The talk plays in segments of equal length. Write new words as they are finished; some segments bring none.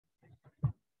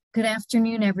Good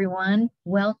afternoon, everyone.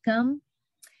 Welcome,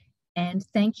 and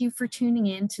thank you for tuning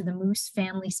in to the Moose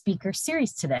Family Speaker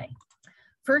Series today.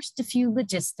 First, a few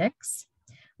logistics.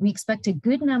 We expect a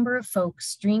good number of folks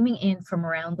streaming in from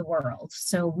around the world,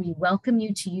 so we welcome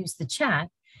you to use the chat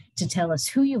to tell us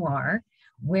who you are,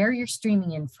 where you're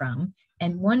streaming in from,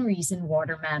 and one reason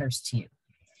water matters to you.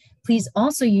 Please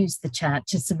also use the chat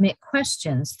to submit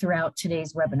questions throughout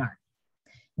today's webinar.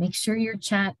 Make sure your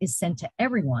chat is sent to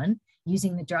everyone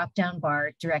using the drop-down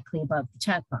bar directly above the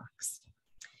chat box.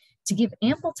 To give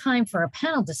ample time for a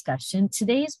panel discussion,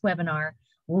 today's webinar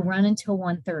will run until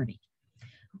 1:30.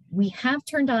 We have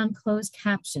turned on closed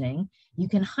captioning. You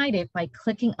can hide it by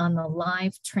clicking on the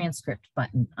live transcript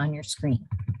button on your screen.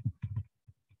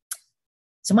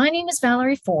 So my name is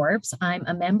Valerie Forbes. I'm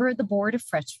a member of the board of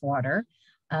Freshwater,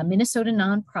 a Minnesota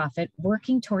nonprofit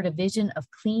working toward a vision of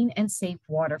clean and safe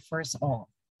water for us all.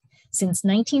 Since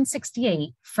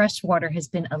 1968, Freshwater has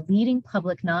been a leading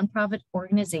public nonprofit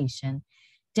organization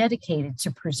dedicated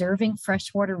to preserving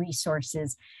freshwater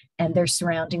resources and their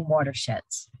surrounding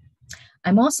watersheds.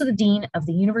 I'm also the Dean of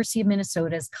the University of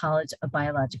Minnesota's College of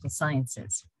Biological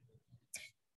Sciences.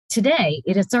 Today,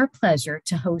 it is our pleasure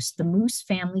to host the Moose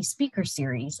Family Speaker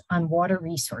Series on water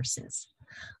resources,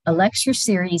 a lecture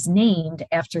series named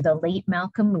after the late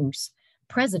Malcolm Moose,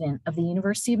 president of the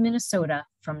University of Minnesota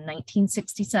from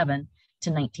 1967 to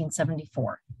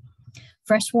 1974.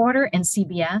 Freshwater and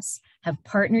CBS have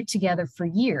partnered together for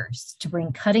years to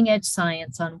bring cutting-edge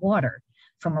science on water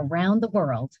from around the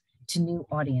world to new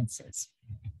audiences.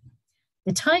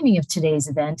 The timing of today's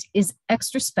event is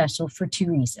extra special for two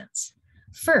reasons.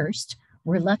 First,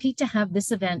 we're lucky to have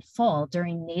this event fall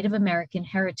during Native American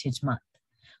Heritage Month,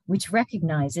 which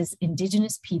recognizes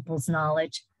Indigenous peoples'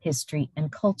 knowledge, history, and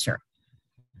culture.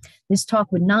 This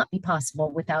talk would not be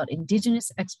possible without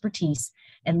Indigenous expertise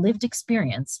and lived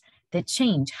experience that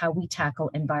change how we tackle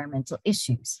environmental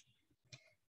issues.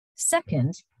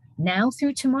 Second, now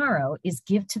through tomorrow is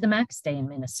Give to the Max Day in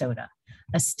Minnesota,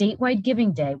 a statewide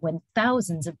giving day when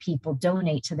thousands of people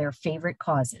donate to their favorite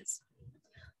causes.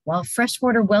 While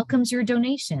Freshwater welcomes your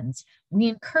donations, we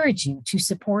encourage you to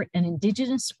support an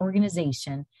Indigenous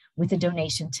organization with a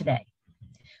donation today.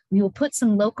 We will put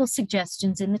some local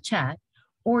suggestions in the chat,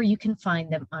 or you can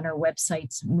find them on our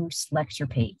website's Moose lecture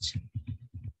page.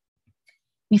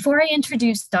 Before I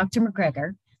introduce Dr.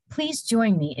 McGregor, please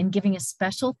join me in giving a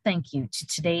special thank you to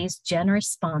today's generous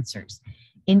sponsors,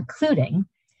 including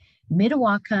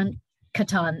Mdewakan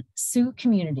Sioux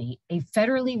Community, a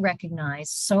federally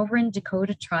recognized sovereign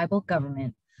Dakota tribal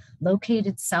government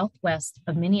located southwest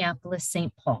of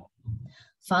Minneapolis-St. Paul.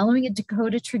 Following a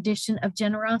Dakota tradition of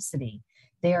generosity,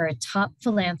 they are a top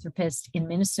philanthropist in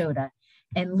Minnesota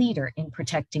and leader in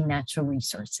protecting natural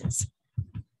resources.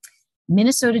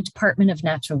 Minnesota Department of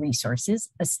Natural Resources,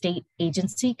 a state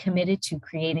agency committed to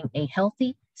creating a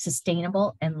healthy,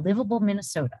 sustainable, and livable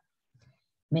Minnesota.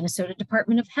 Minnesota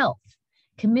Department of Health,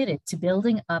 committed to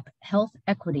building up health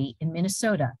equity in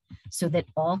Minnesota so that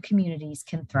all communities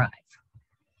can thrive.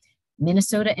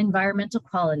 Minnesota Environmental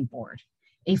Quality Board,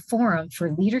 a forum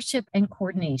for leadership and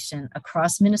coordination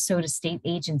across Minnesota state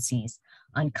agencies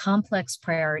on complex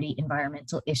priority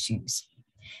environmental issues.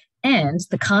 And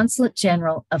the Consulate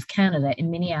General of Canada in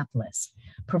Minneapolis,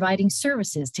 providing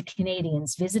services to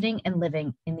Canadians visiting and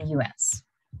living in the US.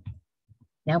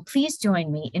 Now, please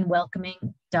join me in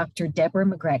welcoming Dr. Deborah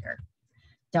McGregor.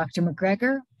 Dr.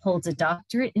 McGregor holds a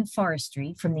doctorate in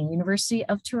forestry from the University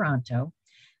of Toronto,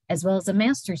 as well as a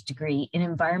master's degree in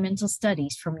environmental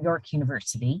studies from York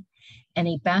University, and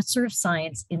a Bachelor of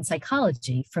Science in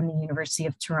Psychology from the University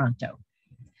of Toronto.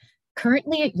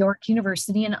 Currently at York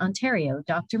University in Ontario,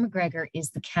 Dr. McGregor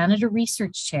is the Canada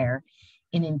Research Chair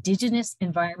in Indigenous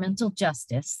Environmental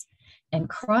Justice and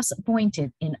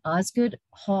cross-appointed in Osgoode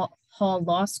Hall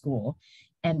Law School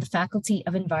and the Faculty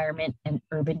of Environment and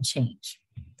Urban Change.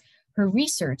 Her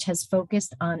research has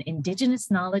focused on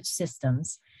Indigenous knowledge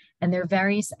systems and their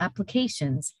various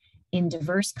applications in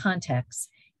diverse contexts,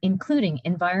 including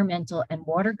environmental and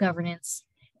water governance,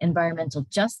 environmental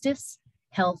justice,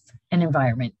 health and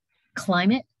environment,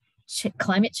 climate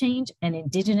change, and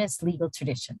Indigenous legal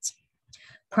traditions.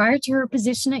 Prior to her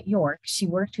position at York, she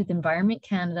worked with Environment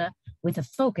Canada with a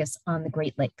focus on the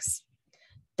Great Lakes.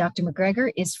 Dr.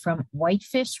 McGregor is from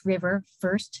Whitefish River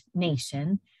First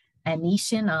Nation,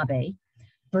 Anishinaabe,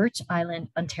 Birch Island,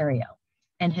 Ontario,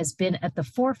 and has been at the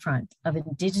forefront of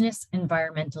Indigenous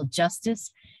environmental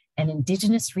justice and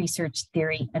Indigenous research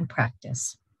theory and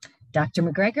practice. Dr.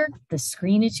 McGregor, the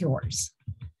screen is yours.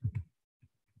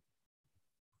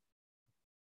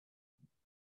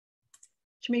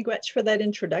 Miigwech, for that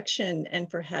introduction and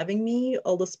for having me,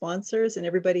 all the sponsors and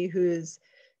everybody who's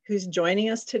joining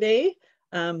us today.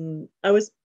 I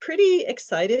was pretty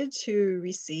excited to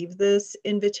receive this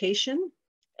invitation,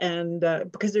 and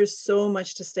because there's so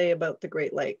much to say about the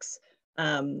Great Lakes,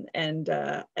 and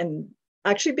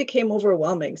actually became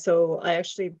overwhelming. So I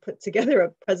actually put together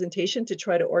a presentation to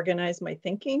try to organize my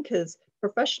thinking, because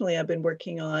professionally I've been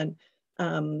working on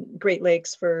Great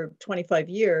Lakes for 25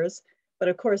 years, but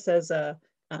of course as an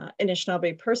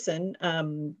Anishinaabe person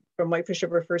from Whitefish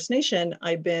River First Nation,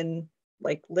 I've been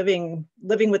like living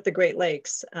with the Great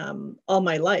Lakes all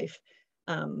my life.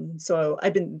 So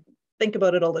I've been think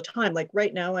about it all the time. Like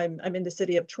right now, I'm in the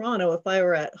city of Toronto. If I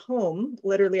were at home,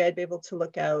 literally, I'd be able to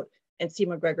look out and see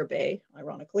McGregor Bay,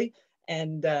 ironically,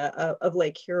 and of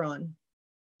Lake Huron.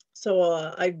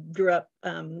 So I grew up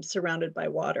surrounded by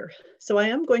water. So I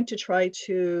am going to try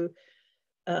to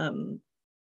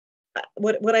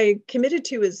what I committed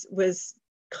to was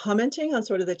commenting on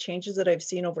sort of the changes that I've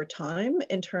seen over time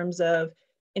in terms of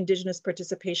Indigenous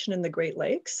participation in the Great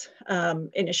Lakes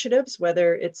initiatives,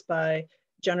 whether it's by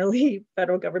generally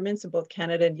federal governments in both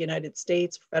Canada and the United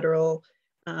States, federal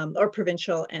or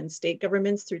provincial and state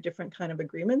governments through different kind of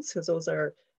agreements, because those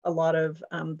are a lot of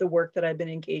the work that I've been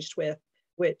engaged with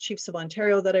Chiefs of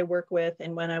Ontario that I work with.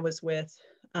 And when I was with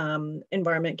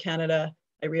Environment Canada,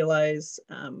 I realized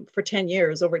for 10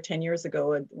 years, over 10 years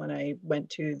ago, when I went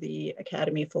to the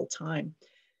academy full time.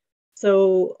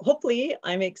 So hopefully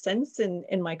I make sense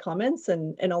in my comments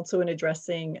and also in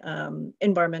addressing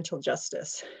environmental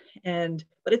justice.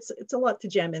 But it's a lot to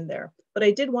jam in there. But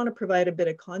I did want to provide a bit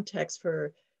of context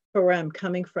for where I'm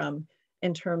coming from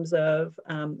in terms of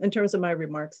my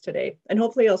remarks today. And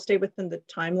hopefully I'll stay within the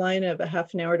timeline of a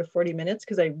half an hour to 40 minutes,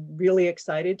 because I'm really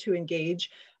excited to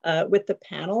engage with the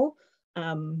panel,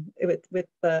 with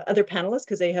the other panelists,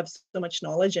 because they have so much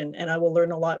knowledge, and I will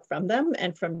learn a lot from them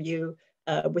and from you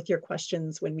with your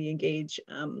questions when we engage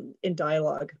in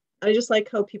dialogue. I just like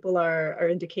how people are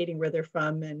indicating where they're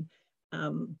from, and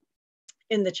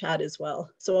in the chat as well.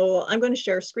 So I'm going to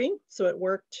share a screen. So it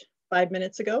worked 5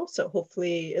 minutes ago. So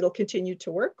hopefully it'll continue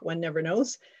to work. One never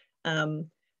knows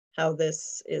how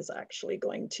this is actually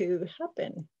going to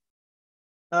happen.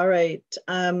 All right.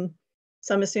 So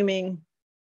I'm assuming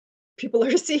people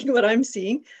are seeing what I'm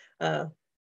seeing.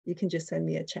 You can just send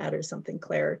me a chat or something,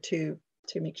 Claire, to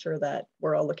make sure that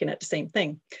we're all looking at the same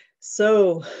thing.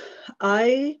 So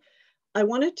I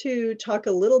wanted to talk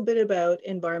a little bit about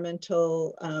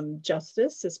environmental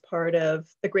justice as part of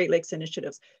the Great Lakes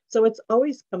initiatives. So it's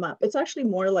always come up. It's actually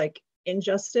more like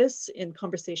injustice in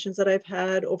conversations that I've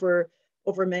had over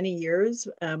many years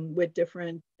with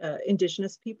different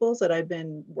Indigenous peoples that I've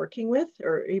been working with,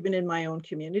 or even in my own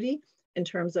community, in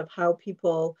terms of how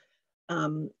people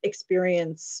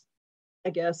experience, I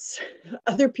guess,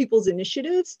 other people's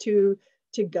initiatives to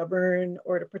govern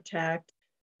or to protect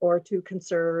or to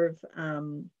conserve,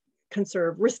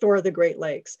 restore the Great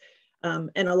Lakes.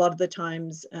 And a lot of the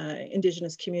times,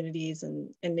 Indigenous communities and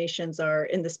nations are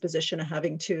in this position of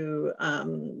having to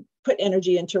put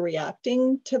energy into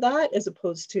reacting to that, as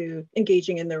opposed to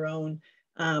engaging in their own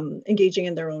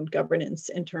governance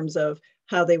in terms of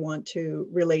how they want to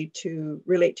relate to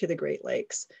the Great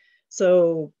Lakes.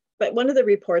 So, but one of the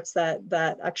reports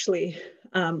that actually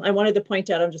I wanted to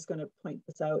point out, I'm just going to point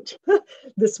this out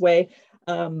this way.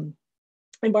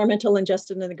 Environmental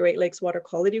injustice in the Great Lakes Water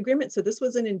Quality Agreement. So this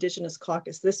was an Indigenous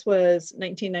caucus. This was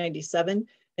 1997,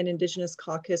 an Indigenous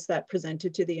caucus that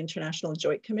presented to the International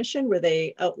Joint Commission, where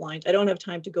they outlined, I don't have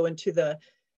time to go into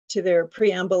their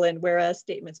preamble and whereas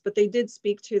statements, but they did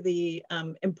speak to the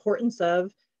importance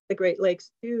of the Great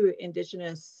Lakes to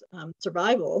Indigenous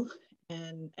survival,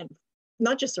 and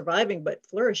not just surviving, but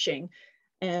flourishing,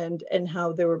 and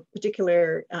how there were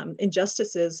particular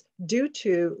injustices due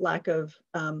to lack of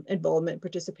involvement,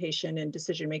 participation, and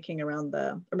decision-making around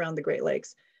the Great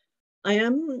Lakes. I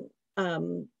am,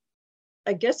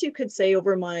 I guess you could say,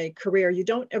 over my career, you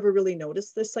don't ever really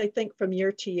notice this, I think, from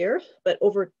year to year, but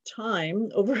over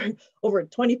time, over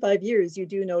 25 years, you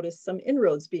do notice some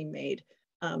inroads being made.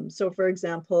 So for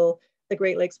example, the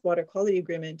Great Lakes Water Quality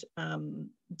Agreement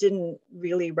didn't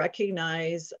really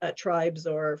recognize tribes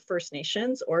or First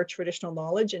Nations or traditional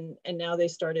knowledge, and now they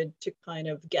started to kind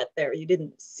of get there. You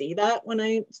didn't see that when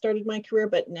I started my career,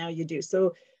 but now you do.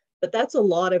 So, but that's a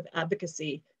lot of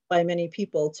advocacy by many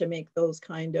people to make those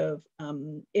kind of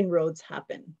inroads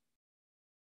happen.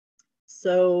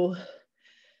 So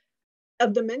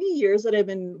of the many years that I've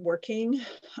been working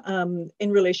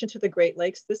in relation to the Great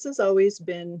Lakes, this has always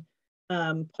been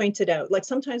pointed out. Like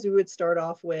sometimes we would start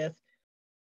off with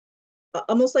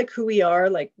almost like who we are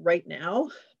like right now,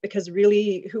 because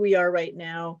really who we are right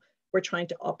now, we're trying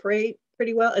to operate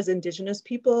pretty well as Indigenous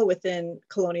people within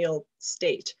colonial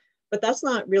state. But that's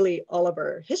not really all of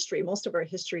our history. Most of our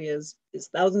history is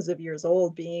thousands of years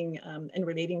old, being and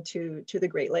relating to the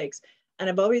Great Lakes. And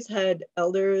I've always had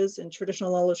elders and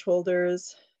traditional knowledge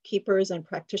holders, keepers and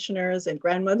practitioners and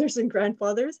grandmothers and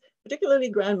grandfathers, particularly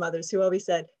grandmothers, who always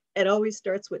said, it always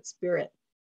starts with spirit.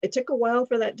 It took a while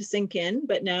for that to sink in,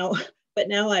 but now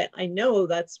I know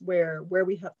that's where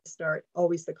we have to start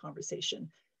always the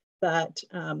conversation.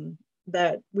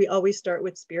 That we always start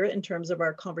with spirit in terms of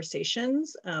our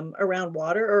conversations around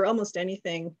water, or almost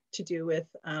anything to do with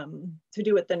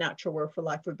the natural world, for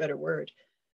lack of a better word.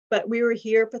 But we were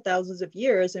here for thousands of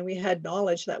years, and we had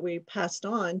knowledge that we passed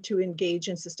on to engage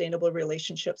in sustainable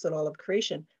relationships at all of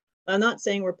creation. I'm not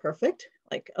saying we're perfect.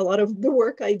 Like, a lot of the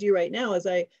work I do right now is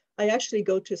I actually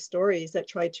go to stories that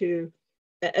try to,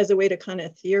 as a way to kind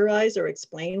of theorize or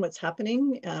explain what's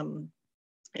happening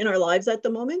in our lives at the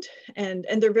moment. And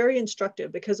they're very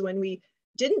instructive, because when we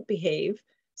didn't behave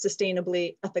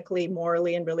sustainably, ethically,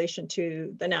 morally in relation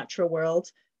to the natural world,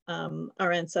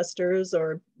 our ancestors,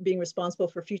 or being responsible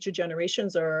for future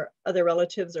generations or other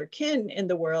relatives or kin in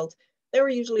the world, there were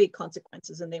usually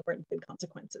consequences, and they weren't good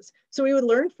consequences. So we would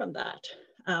learn from that.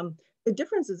 The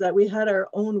difference is that we had our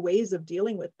own ways of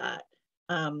dealing with that.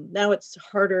 Now it's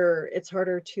harder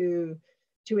to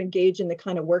engage in the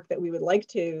kind of work that we would like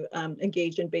to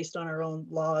engage in based on our own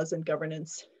laws and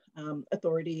governance,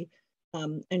 authority,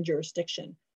 and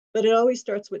jurisdiction. But it always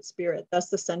starts with spirit. That's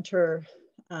the center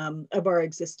of our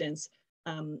existence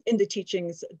in the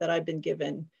teachings that I've been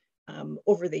given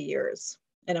over the years.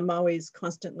 And I'm always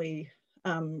constantly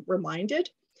reminded.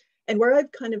 And where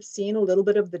I've kind of seen a little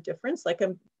bit of the difference, like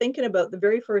I'm thinking about the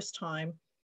very first time,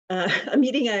 a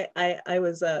meeting I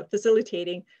was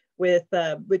facilitating with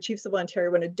Chiefs of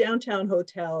Ontario in a downtown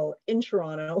hotel in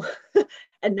Toronto.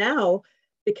 And now,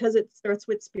 because it starts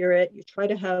with spirit, you try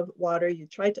to have water, you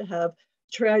try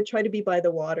to be by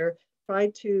the water, try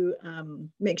to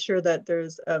make sure that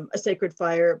there's a sacred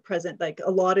fire present. Like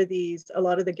a lot of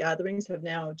the gatherings have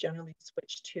now generally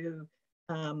switched to,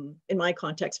 in my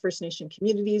context, First Nation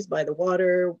communities by the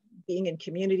water, being in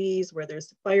communities where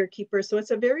there's fire keepers. So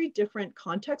it's a very different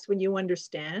context when you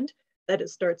understand that it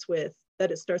starts with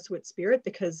spirit,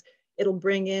 because it'll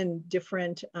bring in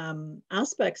different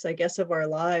aspects, I guess, of our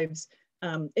lives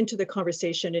into the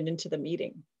conversation and into the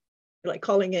meeting, like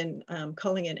calling in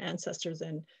ancestors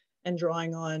and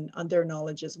drawing on their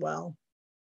knowledge as well.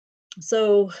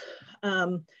 So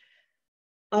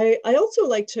I also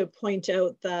like to point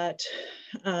out that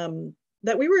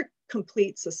that we were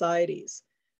complete societies.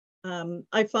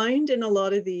 I find in a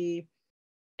lot of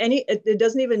it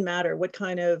doesn't even matter what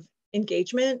kind of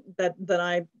engagement that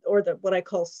what I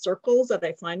call circles that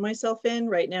I find myself in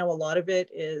right now. A lot of it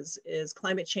is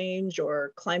climate change,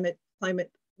 or climate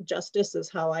justice is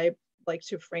how I like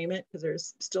to frame it, because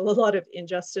there's still a lot of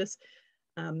injustice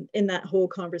in that whole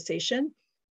conversation,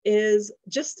 is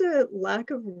just a lack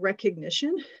of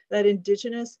recognition that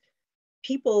Indigenous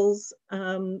peoples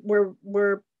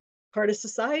were part of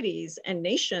societies and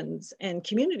nations and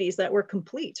communities that were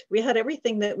complete. We had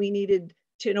everything that we needed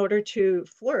in order to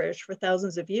flourish for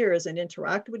thousands of years and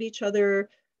interact with each other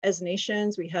as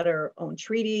nations. We had our own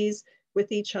treaties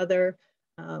with each other.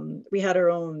 We had our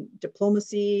own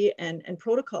diplomacy and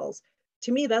protocols.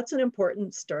 To me, that's an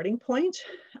important starting point,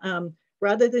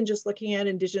 rather than just looking at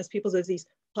Indigenous peoples as these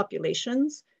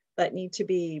populations that need to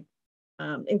be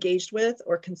engaged with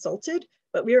or consulted,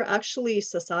 but we are actually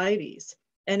societies.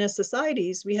 And as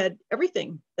societies, we had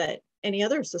everything that any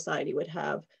other society would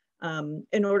have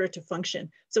in order to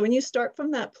function. So when you start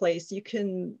from that place, you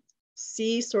can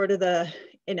see sort of the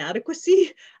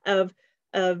inadequacy of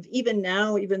even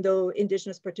now, even though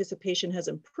Indigenous participation has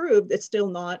improved, it's still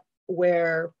not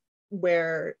where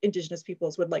Indigenous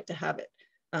peoples would like to have it.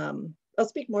 I'll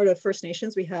speak more to First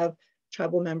Nations. We have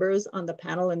tribal members on the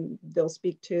panel, and they'll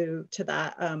speak to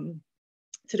that,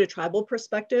 to the tribal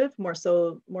perspective more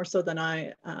so than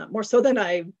I.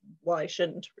 Well, I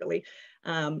shouldn't really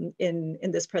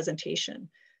in this presentation.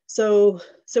 So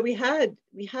we had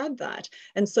that,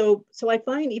 and so I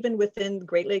find even within the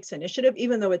Great Lakes Initiative,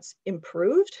 even though it's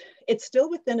improved, it's still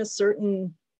within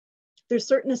there's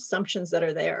certain assumptions that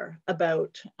are there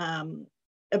about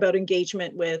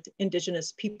engagement with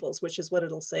Indigenous peoples, which is what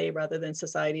it'll say, rather than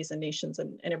societies and nations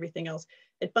and everything else.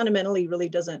 It fundamentally really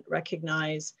doesn't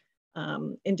recognize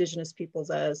Indigenous peoples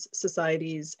as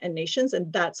societies and nations,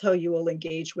 and that's how you will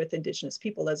engage with Indigenous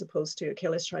people, as opposed to, okay,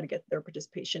 let's try to get their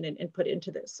participation and input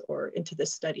into this, or into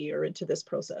this study, or into this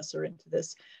process, or into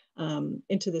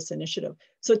this initiative.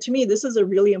 So to me, this is a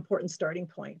really important starting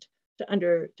point,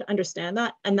 to understand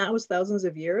that. And that was thousands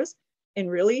of years. And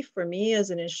really, for me as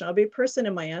an Anishinaabe person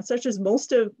and my ancestors,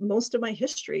 most of my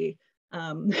history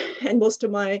and most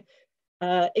of my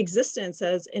existence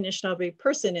as an Anishinaabe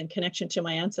person in connection to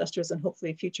my ancestors and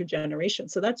hopefully future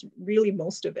generations. So that's really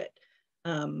most of it.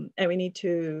 And we need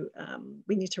to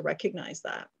recognize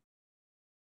that.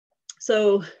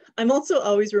 So I'm also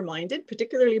always reminded,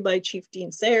 particularly by Chief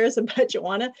Dean Sayers and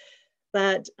Petchawana,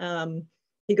 that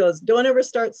he goes, don't ever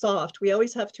start soft. We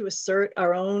always have to assert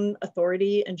our own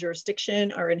authority and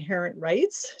jurisdiction, our inherent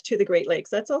rights to the Great Lakes.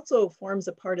 That's also forms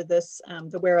a part of this,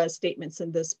 the whereas statements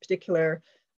in this particular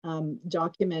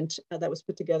document that was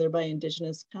put together by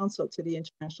Indigenous Council to the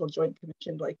International Joint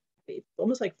Commission, like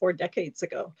almost like 4 decades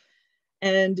ago.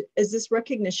 And is this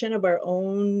recognition of our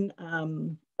own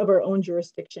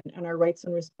jurisdiction and our rights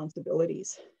and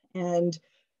responsibilities. And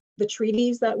the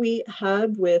treaties that we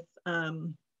have with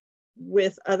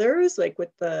others, like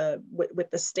with the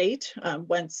state,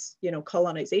 once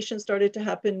colonization started to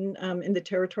happen in the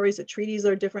territories, the treaties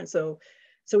are different. So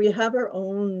we have our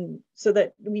own, so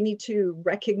that we need to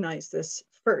recognize this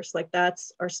first, like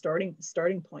that's our starting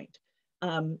point.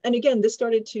 And again, this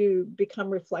started to become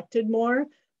reflected more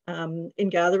in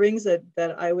gatherings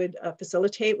that I would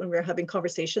facilitate when we were having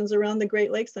conversations around the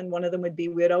Great Lakes. And one of them would be,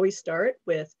 we would always start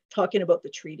with talking about the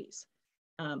treaties.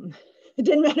 It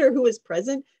didn't matter who was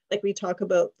present, like we talk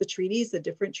about the treaties, the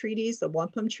different treaties, the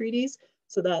wampum treaties.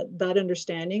 So that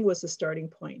understanding was the starting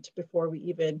point before we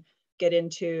even get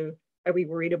into, are we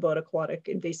worried about aquatic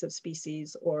invasive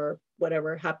species or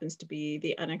whatever happens to be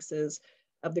the annexes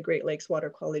of the Great Lakes Water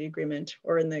Quality Agreement,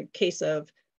 or in the case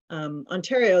of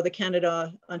Ontario, the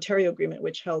Canada-Ontario Agreement,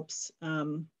 which helps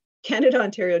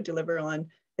Canada-Ontario deliver on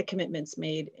the commitments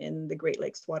made in the Great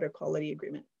Lakes Water Quality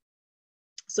Agreement.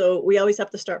 So we always have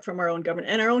to start from our own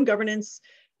governance, and our own governance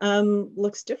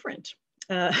looks different.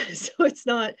 So it's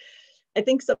not, I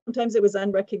think sometimes it was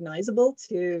unrecognizable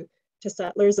to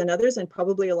settlers and others, and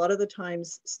probably a lot of the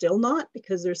times still not,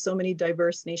 because there's so many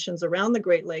diverse nations around the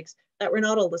Great Lakes that we're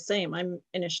not all the same. I'm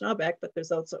Anishinaabeg, but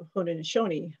there's also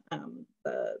Haudenosaunee,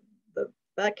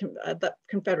 that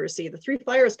confederacy, the Three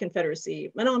Fires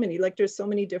Confederacy, Menominee, like there's so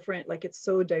many different, like it's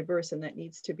so diverse, and that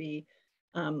needs to be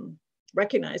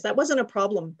recognized. That wasn't a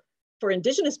problem for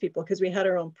Indigenous people because we had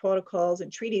our own protocols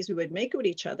and treaties we would make with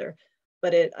each other.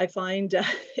 But I find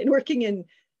in working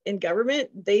in government,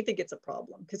 they think it's a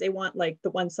problem because they want like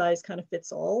the one size kind of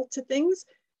fits all to things,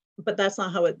 but that's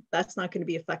not going to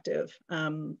be effective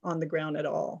on the ground at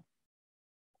all.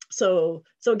 So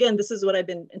again, this is what I've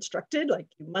been instructed, like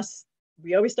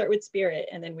we always start with spirit,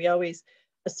 and then we always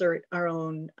assert our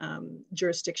own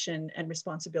jurisdiction and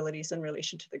responsibilities in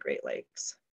relation to the Great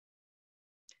Lakes.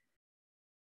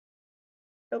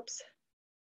 Oops.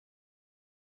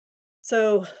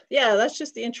 So yeah, that's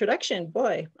just the introduction.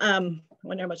 Boy, I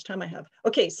wonder how much time I have.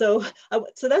 Okay, so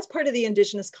that's part of the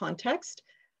Indigenous context,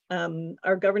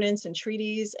 our governance and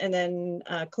treaties, and then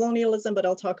colonialism, but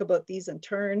I'll talk about these in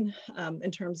turn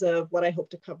in terms of what I hope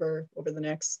to cover over the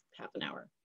next half an hour.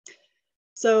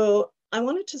 So I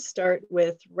wanted to start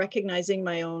with recognizing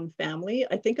my own family.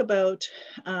 I think about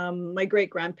my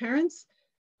great-grandparents.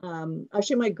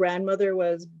 Actually, my grandmother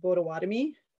was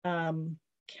Potawatomi.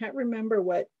 Can't remember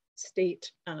what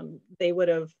state they would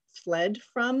have fled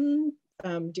from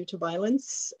due to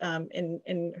violence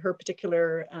in her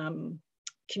particular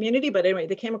community. But anyway,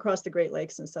 they came across the Great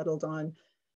Lakes and settled on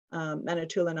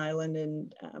Manitoulin Island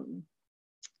and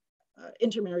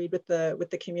intermarried with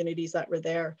the communities that were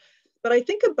there. But I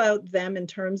think about them in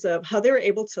terms of how they were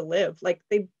able to live. Like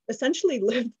they essentially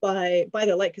lived by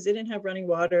the lake because they didn't have running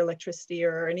water, electricity,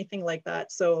 or anything like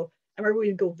that. So I remember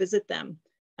we'd go visit them,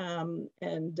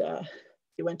 and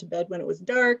you went to bed when it was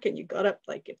dark, and you got up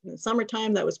like in the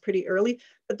summertime. That was pretty early.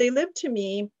 But they lived, to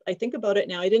me, I think about it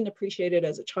now, I didn't appreciate it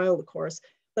as a child, of course,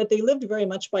 but they lived very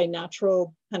much by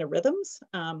natural kind of rhythms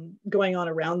going on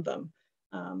around them,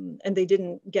 and they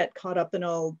didn't get caught up in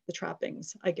all the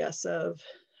trappings, I guess, of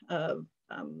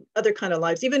other kind of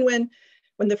lives. Even when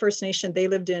the First Nation, they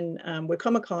lived in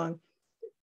Wicomakong,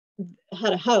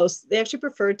 had a house, they actually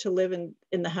preferred to live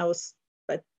in the house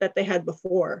that they had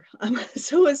before.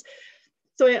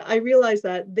 So I realized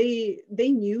that they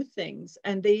knew things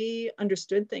and they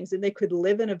understood things, and they could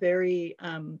live in a very,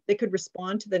 they could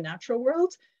respond to the natural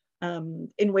world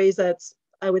in ways that's,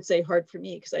 I would say, hard for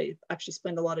me, because I actually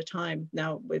spend a lot of time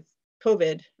now with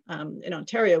COVID in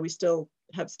Ontario. We still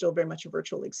very much a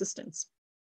virtual existence,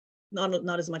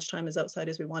 not as much time as outside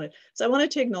as we wanted. So I wanted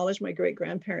to acknowledge my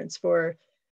great-grandparents for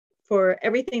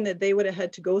everything that they would have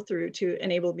had to go through to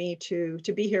enable me to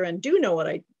be here and do know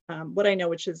what I know,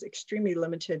 which is extremely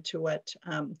limited to what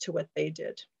they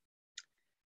did.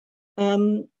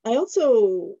 I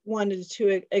also wanted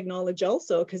to acknowledge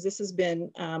also, because this has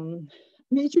been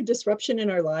major disruption in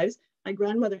our lives. My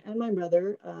grandmother and my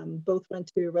mother both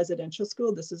went to residential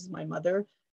school. This is my mother,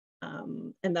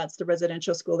 and that's the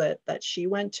residential school that she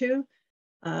went to.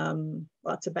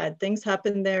 Lots of bad things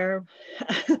happened there.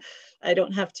 I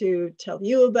don't have to tell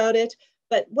you about it,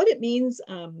 but what it means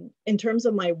in terms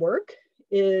of my work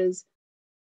is,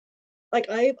 like,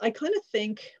 I kind of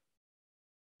think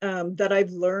that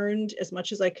I've learned as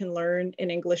much as I can learn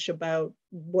in English about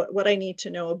what I need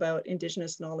to know about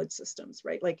Indigenous knowledge systems,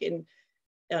 right? Like in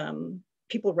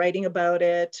people writing about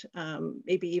it,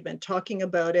 maybe even talking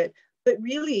about it, but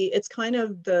really it's kind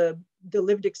of the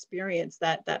lived experience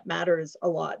that matters a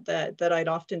lot, that I'd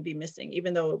often be missing,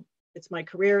 even though it's my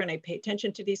career and I pay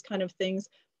attention to these kind of things,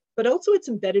 but also it's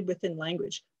embedded within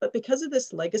language. But because of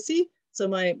this legacy, so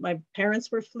my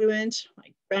parents were fluent,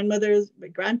 my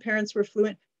grandparents were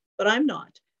fluent, but I'm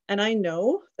not. And I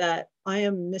know that I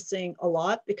am missing a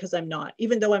lot because I'm not,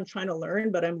 even though I'm trying to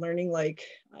learn, but I'm learning like,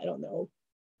 I don't know,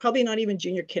 probably not even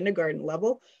junior kindergarten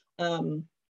level.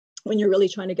 When you're really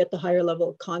trying to get the higher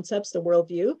level concepts, the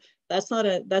worldview, that's not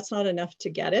enough to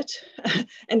get it.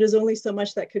 And there's only so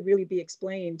much that could really be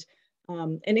explained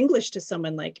in English to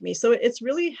someone like me. So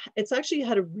it's actually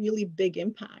had a really big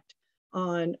impact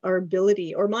on our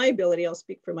ability, or my ability, I'll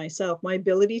speak for myself, my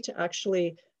ability to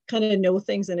actually kind of know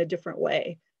things in a different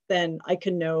way than I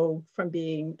can know from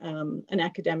being an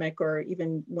academic, or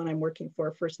even when I'm working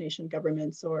for First Nation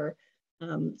governments. Or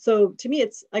so to me,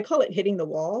 I call it hitting the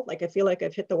wall. Like I feel like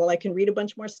I've hit the wall. I can read a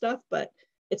bunch more stuff, but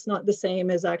it's not the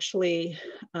same as actually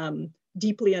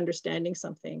deeply understanding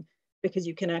something, because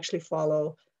you can actually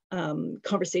follow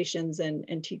conversations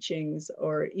and teachings,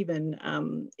 or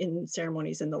even in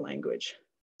ceremonies in the language.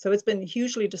 So it's been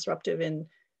hugely disruptive in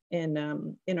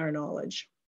our knowledge.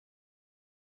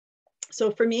 So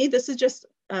for me, this is just,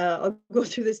 I'll go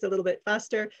through this a little bit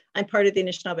faster. I'm part of the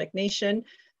Anishinaabe Nation,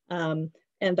 and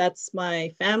that's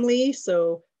my family.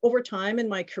 So over time in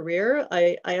my career,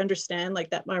 I understand like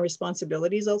that my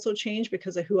responsibilities also change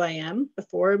because of who I am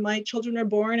before my children are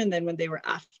born, and then when they were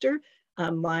after,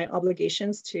 my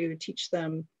obligations to teach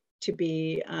them to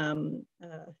be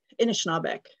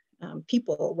Anishinaabe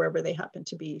people wherever they happen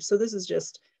to be. So this is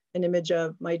just an image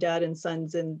of my dad and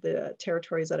sons in the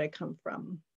territories that I come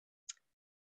from.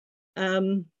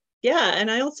 Yeah, and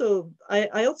I also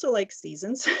like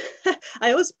seasons.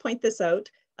 I always point this out.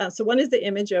 So one is the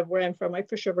image of where I'm from. My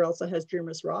Fish River also has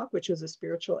Dreamers Rock, which is a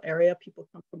spiritual area. People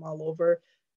come from all over,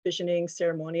 visioning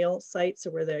ceremonial sites.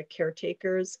 So we're the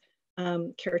caretakers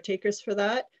for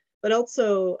that. But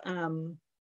also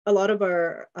a lot of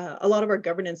our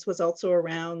governance was also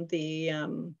around the.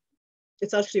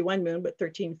 It's actually one moon, but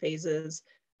 13 phases.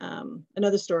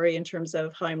 Another story in terms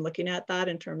of how I'm looking at that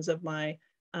in terms of my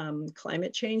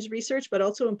climate change research, but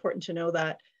also important to know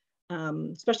that,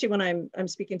 especially when I'm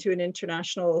speaking to an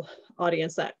international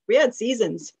audience, that we had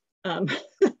seasons.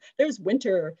 There's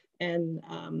winter and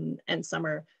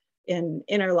summer in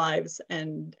our lives,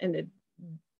 and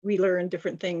we learn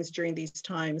different things during these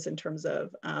times in terms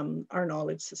of our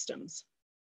knowledge systems.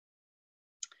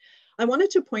 I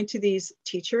wanted to point to these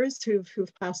teachers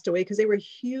who've passed away, because they were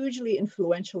hugely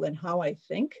influential in how I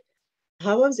think,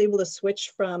 how I was able to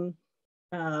switch from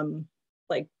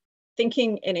like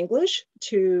thinking in English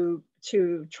to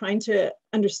trying to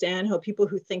understand how people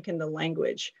who think in the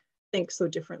language think so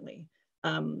differently. I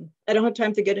don't have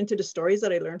time to get into the stories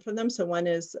that I learned from them. So one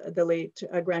is the late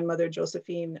grandmother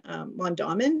Josephine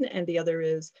Mondamin, and the other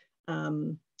is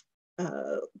the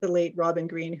late Robin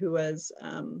Green, who was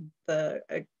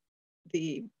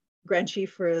the Grand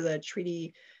Chief for the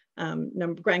treaty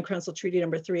Grand Council Treaty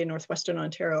number 3 in Northwestern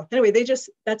Ontario. Anyway, that's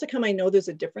how I know there's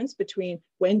a difference between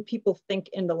when people think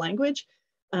in the language.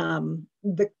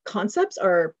 The concepts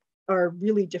are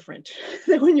really different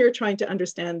than when you're trying to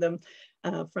understand them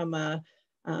from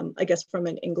I guess from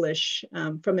an English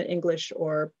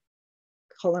or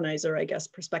colonizer, I guess,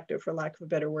 perspective, for lack of a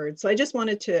better word. So I just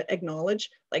wanted to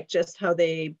acknowledge like just how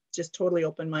they just totally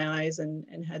opened my eyes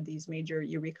and had these major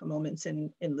eureka moments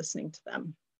in listening to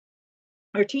them.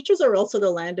 Our teachers are also the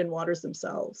land and waters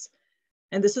themselves.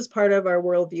 And this is part of our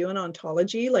worldview and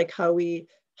ontology, like how we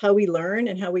learn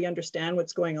and how we understand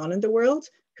what's going on in the world,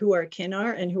 who our kin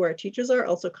are and who our teachers are,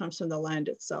 also comes from the land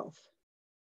itself.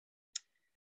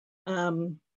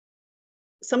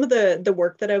 Some of the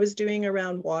work that I was doing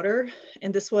around water,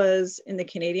 and this was in the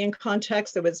Canadian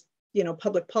context, there was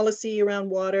public policy around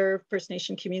water, First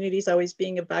Nation communities always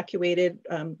being evacuated.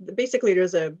 Basically,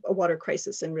 there's a water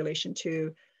crisis in relation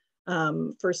to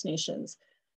First Nations.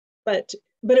 But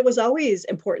but it was always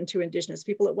important to Indigenous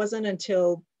people. It wasn't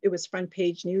until it was front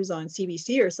page news on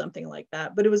CBC or something like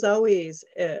that, but it was always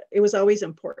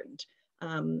important.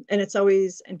 And it's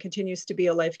always and continues to be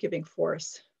a life-giving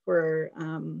force for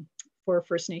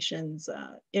First Nations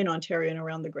in Ontario and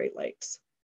around the Great Lakes.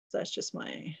 So that's just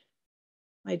my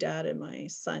dad and my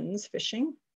son's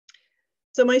fishing.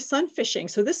 So my son fishing.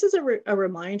 So this is a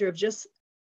reminder of just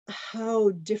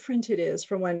how different it is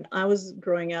from when I was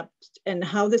growing up and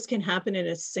how this can happen in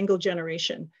a single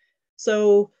generation.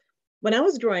 So when I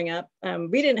was growing up,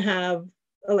 we didn't have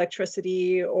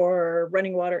electricity or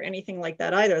running water, anything like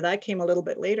that either. That came a little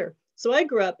bit later. So I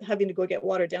grew up having to go get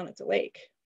water down at the lake.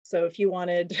 So if you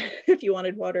wanted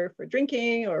water for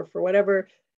drinking or for whatever,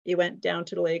 you went down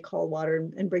to the lake, haul water,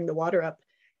 and bring the water up.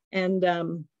 And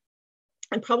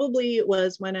probably it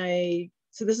was when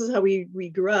so this is how we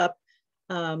grew up.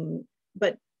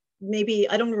 But maybe,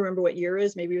 I don't remember what year it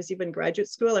is, maybe it was even graduate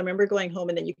school. I remember going home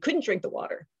and then you couldn't drink the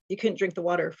water. You couldn't drink the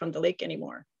water from the lake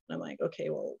anymore. And I'm like, okay,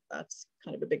 well, that's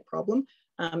kind of a big problem,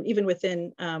 even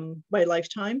within my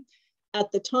lifetime.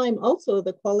 At the time, also,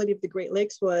 the quality of the Great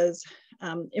Lakes was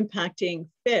impacting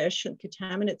fish and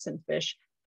contaminants in fish.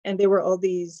 And there were all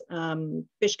these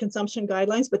fish consumption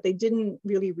guidelines, but they didn't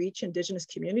really reach Indigenous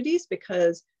communities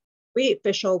because we ate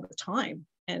fish all the time.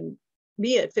 And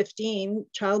me at 15,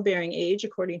 childbearing age,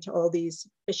 according to all these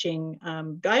fishing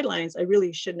guidelines, I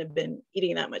really shouldn't have been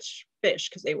eating that much fish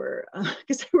because they were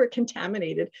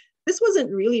contaminated. This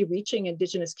wasn't really reaching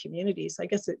Indigenous communities. I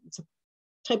guess it's a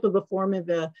type of a form of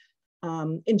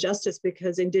injustice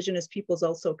because Indigenous peoples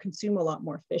also consume a lot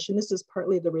more fish. And this is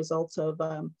partly the results of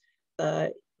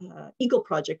the Eagle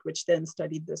Project, which then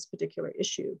studied this particular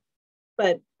issue.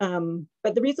 But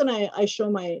the reason I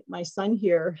show my son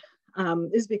here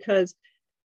is because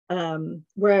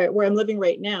where I'm living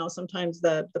right now, sometimes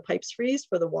the pipes freeze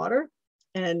for the water.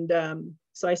 And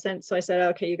so I said,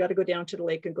 okay, you got to go down to the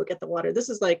lake and go get the water. This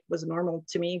is was normal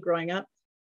to me growing up.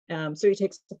 So he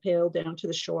takes the pail down to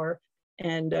the shore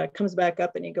and comes back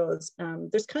up and he goes,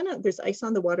 there's ice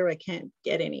on the water. I can't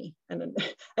get any. And then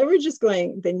I was just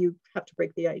going, then you have to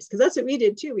break the ice. Because that's what we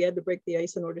did too. We had to break the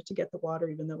ice in order to get the water,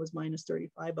 even though it was minus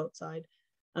 35 outside.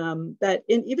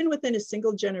 Even within a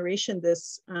single generation,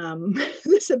 this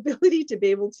this ability to be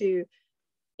able to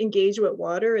engage with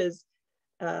water as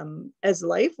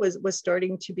life was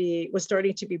starting to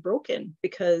be broken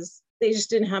because they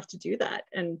just didn't have to do that.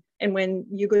 And when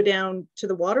you go down to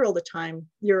the water all the time,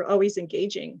 you're always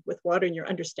engaging with water and you're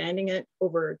understanding it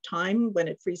over time when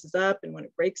it freezes up and when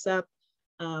it breaks up.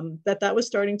 That was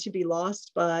starting to be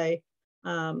lost by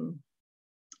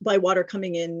water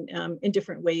coming in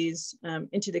different ways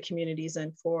into the communities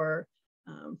and for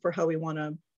how we want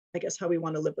to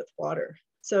live with water.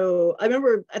 So I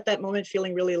remember at that moment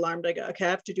feeling really alarmed. I go, okay, I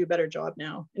have to do a better job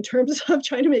now in terms of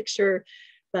trying to make sure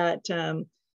that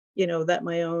that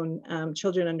my own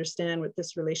children understand what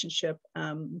this relationship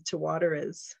to water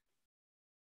is.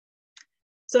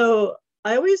 So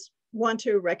I always want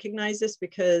to recognize this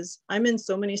because I'm in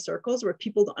so many circles where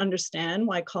people understand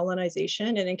why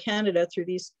colonization, and in Canada through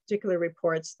these particular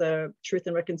reports, the Truth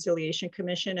and Reconciliation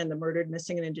Commission and the Murdered,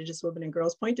 Missing and Indigenous Women and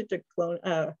Girls pointed to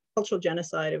cultural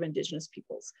genocide of Indigenous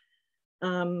peoples.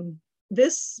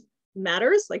 This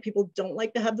matters. People don't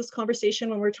like to have this conversation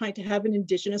when we're trying to have an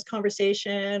Indigenous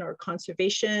conversation or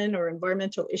conservation or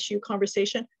environmental issue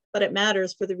conversation, but it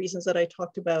matters for the reasons that I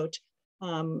talked about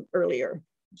earlier.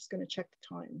 I'm just going to check the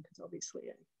time because obviously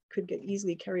I could get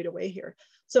easily carried away here.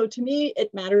 So to me,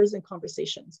 it matters in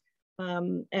conversations.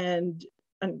 And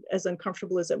as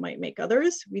uncomfortable as it might make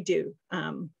others, we do.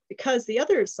 Because the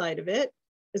other side of it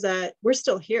is that we're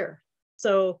still here.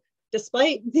 So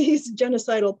despite these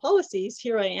genocidal policies,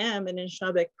 here I am, an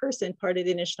Anishinaabe person, part of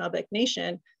the Anishinaabe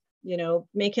Nation,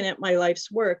 making it my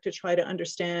life's work to try to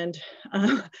understand,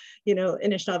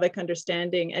 Anishinaabe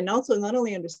understanding, and also not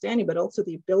only understanding, but also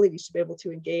the ability to be able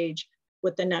to engage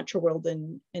with the natural world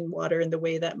and water in the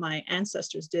way that my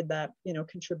ancestors did that,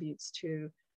 contributes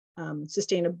to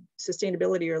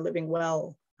sustainability or living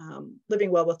well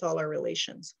with all our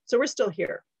relations. So we're still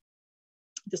here,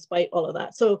 despite all of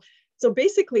that. So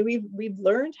basically we've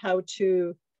learned how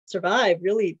to survive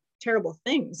really terrible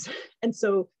things. And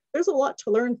so there's a lot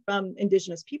to learn from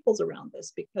Indigenous peoples around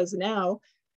this, because now,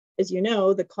 as you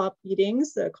know, the COP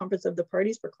meetings, the Conference of the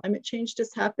Parties for Climate Change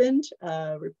just happened.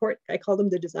 Report, I call them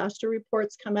the disaster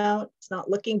reports, come out. It's not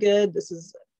looking good. This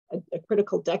is a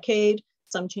critical decade.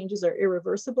 Some changes are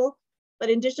irreversible, but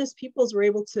Indigenous peoples were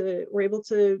able to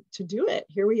do it.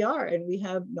 Here we are, and we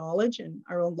have knowledge and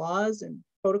our own laws and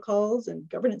protocols and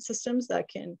governance systems that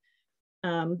can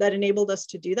that enabled us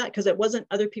to do that, because it wasn't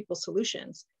other people's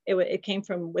solutions. It came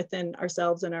from within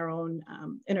ourselves and our own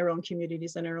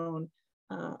communities and our own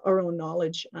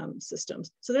knowledge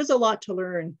systems. So there's a lot to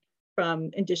learn from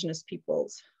Indigenous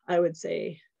peoples, I would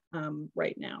say,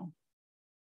 right now.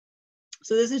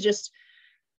 So this is just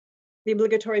the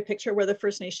obligatory picture where the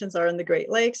First Nations are in the Great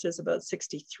Lakes. There's about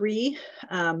 63.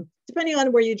 Depending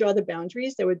on where you draw the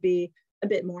boundaries, there would be a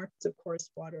bit more, because of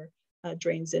course water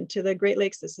drains into the Great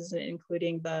Lakes. This isn't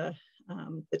including the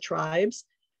tribes,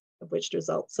 of which there's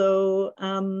also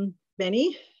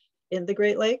many in the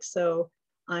Great Lakes. So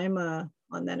I'm on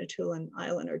Manitoulin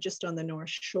Island, or just on the North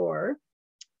Shore.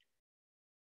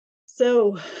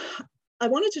 So I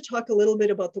wanted to talk a little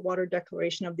bit about the Water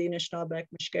Declaration of the Anishinaabeg,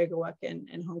 Mushkegowuk, and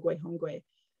Hongwe.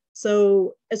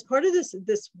 So as part of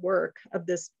this work of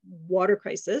this water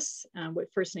crisis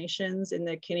with First Nations in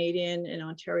the Canadian and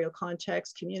Ontario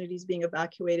context, communities being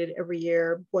evacuated every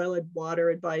year, boiled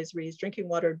water advisories, drinking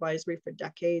water advisory for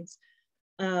decades,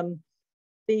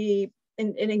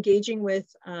 in engaging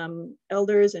with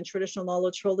elders and traditional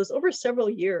knowledge holders over several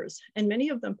years, and many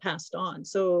of them passed on.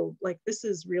 So like, this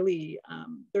is really,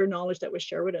 their knowledge that was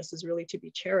shared with us is really to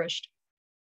be cherished.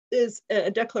 Is a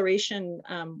declaration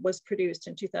was produced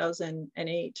in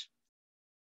 2008,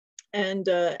 and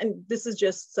this is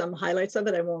just some highlights of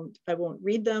it. I won't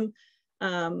read them,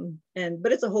 but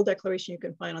it's a whole declaration you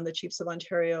can find on the Chiefs of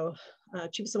Ontario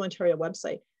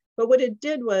website. But what it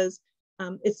did was,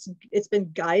 it's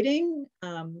been guiding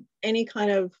any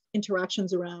kind of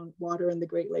interactions around water in the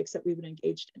Great Lakes that we've been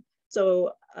engaged in.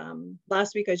 So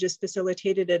last week I just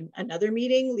facilitated another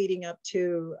meeting leading up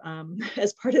to,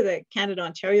 as part of the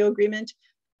Canada-Ontario agreement.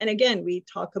 And again, we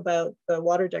talk about the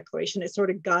Water Declaration. It sort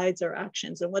of guides our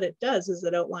actions. And what it does is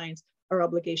it outlines our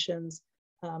obligations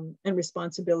and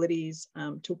responsibilities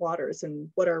to waters, and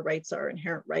what our rights are,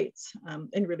 inherent rights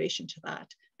in relation to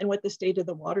that, and what the state of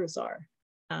the waters are,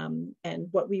 and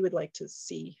what we would like to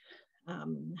see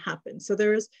happen. So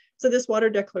this Water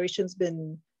Declaration's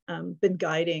been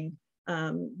guiding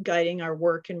our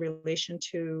work in relation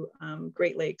to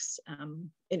Great Lakes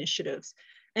initiatives.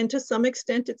 And to some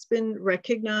extent, it's been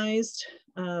recognized,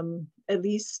 at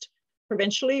least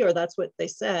provincially, or that's what they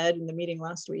said in the meeting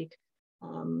last week.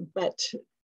 But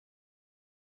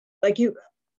like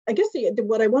I guess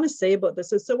what I want to say about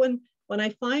this is, so when I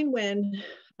find when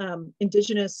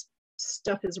Indigenous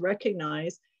stuff is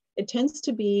recognized, it tends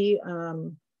to be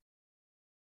kind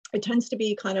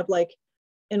of like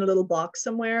in a little box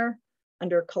somewhere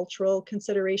under cultural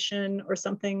consideration or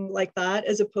something like that,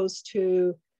 as opposed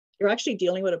to you're actually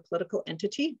dealing with a political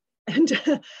entity. And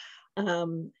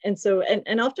often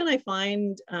I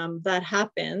find that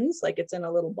happens, like it's in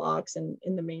a little box and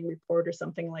in the main report or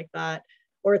something like that,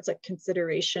 or it's a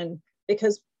consideration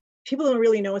because people don't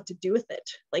really know what to do with it.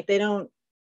 Like they don't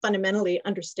fundamentally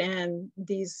understand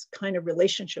these kind of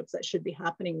relationships that should be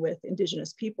happening with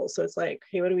Indigenous people. So it's like,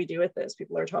 hey, what do we do with this?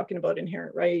 People are talking about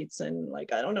inherent rights, and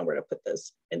like, I don't know where to put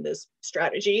this in this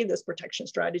strategy, this protection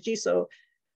strategy. So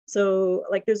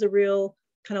like there's a real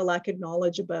kind of lack of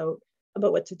knowledge about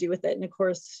what to do with it. And of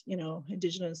course, you know,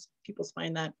 Indigenous peoples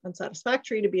find that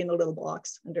unsatisfactory to be in a little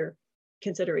box under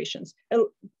considerations.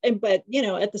 But, you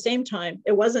know, at the same time,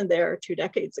 it wasn't there 2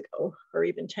 decades ago or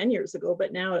even 10 years ago,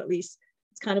 but now at least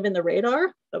it's kind of in the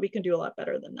radar, but we can do a lot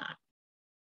better than that.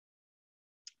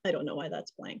 I don't know why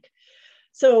that's blank.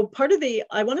 So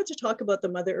I wanted to talk about the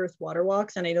Mother Earth Water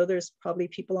Walks, and I know there's probably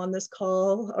people on this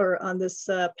call or on this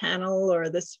panel or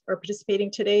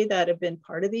participating today that have been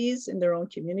part of these in their own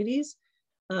communities.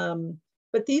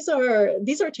 But these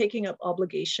are taking up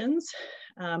obligations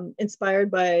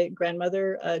inspired by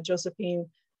grandmother Josephine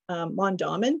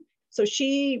Mondamin. So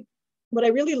what I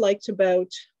really liked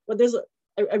about,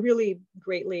 I really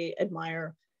greatly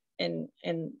admire and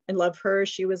love her.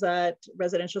 She was at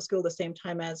residential school the same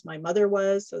time as my mother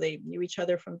was, so they knew each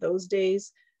other from those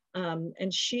days.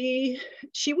 And she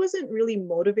wasn't really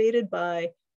motivated by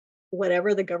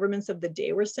whatever the governments of the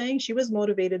day were saying. She was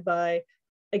motivated by,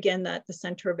 again, that the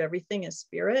center of everything is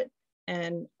spirit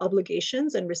and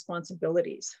obligations and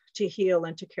responsibilities to heal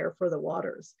and to care for the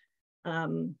waters.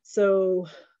 And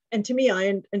to me,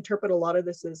 I interpret a lot of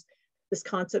this as this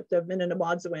concept of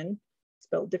Minanamodzuin,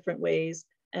 spelled different ways.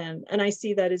 And I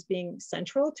see that as being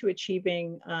central to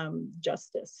achieving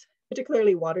justice,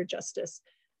 particularly water justice.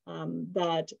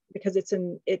 That because it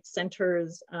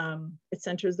centers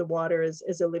the water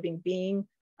as a living being,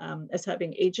 as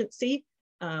having agency,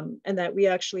 and that we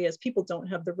actually as people don't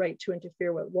have the right to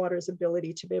interfere with water's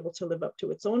ability to be able to live up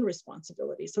to its own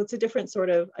responsibility. So it's a different sort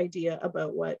of idea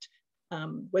about what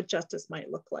justice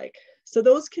might look like. So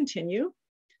those continue.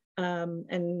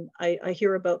 And I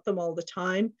hear about them all the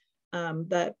time,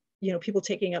 that, you know, people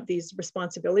taking up these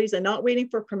responsibilities and not waiting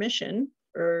for permission,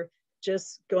 or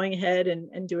just going ahead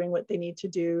and doing what they need to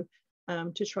do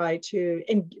to try to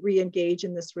re-engage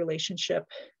in this relationship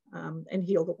and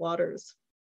heal the waters.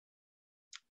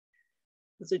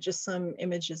 Those are just some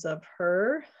images of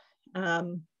her.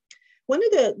 One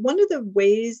of the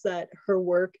ways that her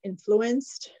work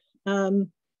influenced,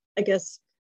 I guess,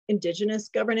 Indigenous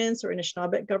governance or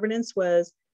Anishinaabe governance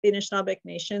was the Anishinaabe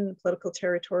Nation political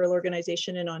territorial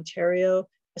organization in Ontario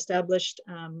established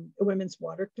a Women's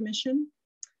Water Commission.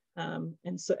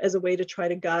 And so as a way to try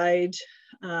to guide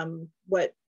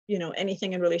what, you know,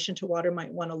 anything in relation to water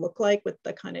might want to look like, with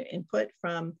the kind of input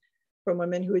from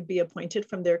women who would be appointed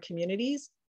from their communities.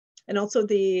 And also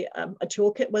a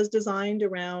toolkit was designed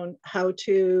around how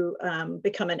to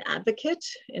become an advocate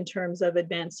in terms of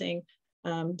advancing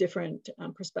different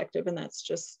perspective. And that's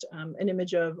just an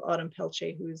image of Autumn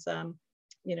Pelche, who's,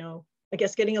 you know, I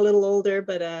guess getting a little older,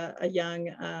 but a young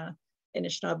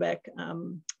Anishinaabe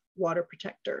water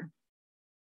protector.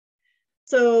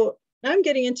 So now I'm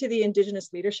getting into the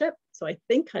Indigenous leadership. So I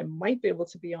think I might be able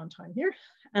to be on time here.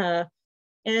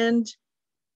 And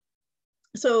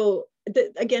so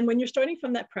again, when you're starting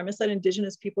from that premise that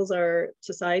Indigenous peoples are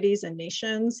societies and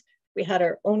nations, we had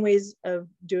our own ways of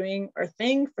doing our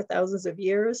thing for thousands of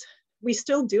years. We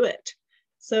still do it.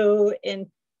 So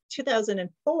in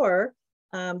 2004,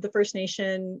 the First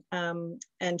Nation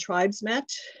and tribes met.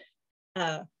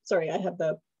 Sorry, I have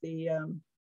the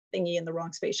thingy in the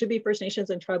wrong space. Should be First Nations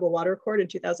and Tribal Water Accord in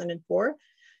 2004,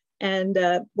 and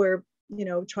where, you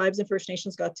know, tribes and First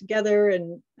Nations got together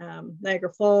in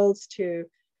Niagara Falls to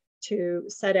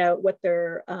set out what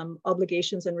their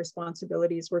obligations and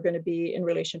responsibilities were going to be in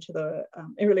relation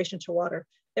to water.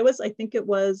 It was, I think it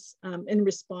was in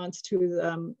response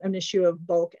to an issue of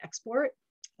bulk export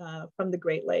from the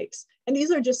Great Lakes. And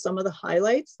these are just some of the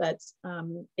highlights that's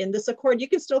in this accord. You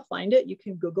can still find it. You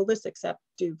can Google this, except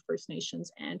do First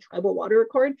Nations and Tribal Water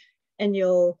Accord, and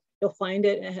you'll find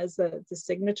it. It has the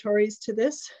signatories to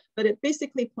this, but it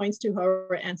basically points to how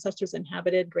our ancestors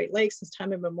inhabited Great Lakes since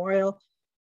time immemorial,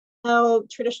 how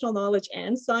traditional knowledge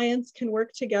and science can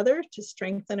work together to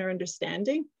strengthen our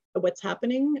understanding of what's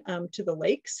happening to the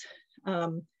lakes.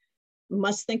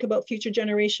 Must think about future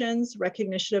generations,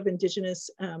 recognition of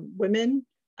Indigenous women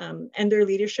and their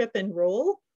leadership and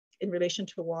role in relation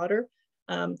to water,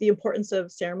 the importance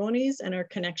of ceremonies, and our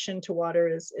connection to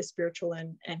water is spiritual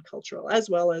and cultural, as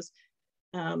well as,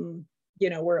 you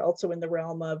know, we're also in the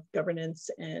realm of governance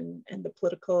and the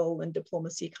political and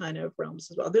diplomacy kind of realms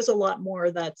as well. There's a lot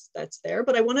more that's there,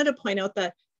 but I wanted to point out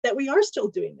that we are still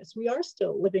doing this. We are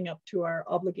still living up to our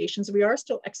obligations. We are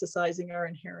still exercising our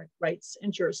inherent rights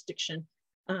and jurisdiction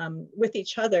with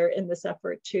each other in this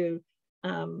effort to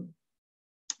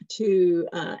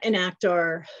enact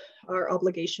our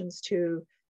obligations to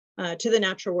the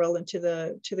natural world and to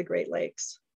the Great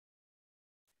Lakes.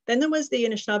 Then there was the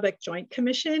Anishinaabe Joint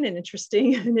Commission, an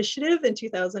interesting initiative in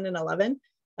 2011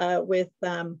 with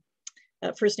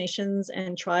First Nations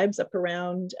and tribes up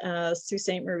around Sault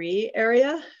Ste. Marie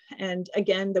area. And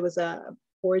again, there was a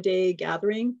 4-day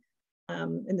gathering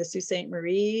in the Sault Ste.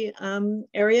 Marie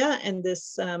area, and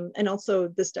this and also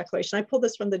this declaration. I pulled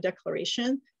this from the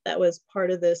declaration that was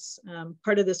part of this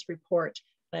report.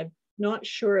 I'm not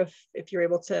sure if you're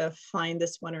able to find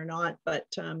this one or not, but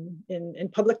in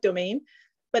public domain.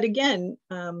 But again,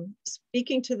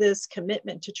 speaking to this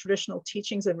commitment to traditional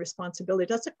teachings and responsibility,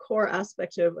 that's a core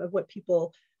aspect of what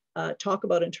people talk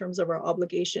about in terms of our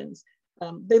obligations.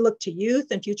 They look to youth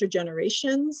and future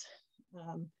generations.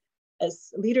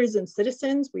 As leaders and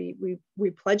citizens, we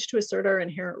pledge to assert our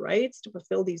inherent rights, to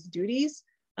fulfill these duties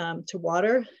to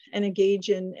water, and engage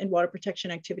in water protection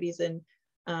activities in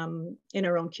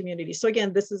our own community. So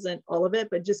again, this isn't all of it,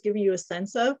 but just giving you a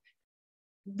sense of,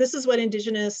 this is what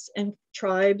Indigenous and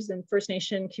tribes and First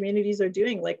Nation communities are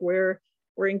doing. Like we're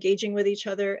engaging with each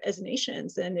other as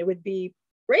nations, and it would be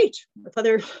great if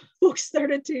other folks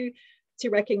started to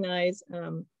recognize,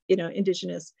 you know,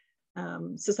 Indigenous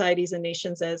societies and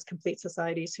nations as complete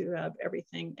societies who have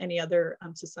everything any other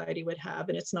society would have.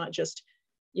 And it's not just,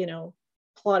 you know,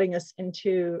 plotting us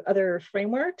into other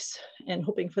frameworks and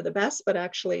hoping for the best, but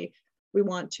actually we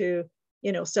want to,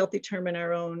 you know, self-determine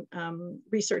our own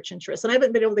research interests. And I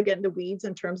haven't been able to get into weeds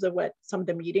in terms of what some of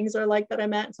the meetings are like that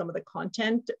I'm at, and some of the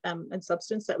content and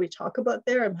substance that we talk about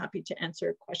there. I'm happy to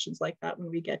answer questions like that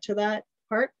when we get to that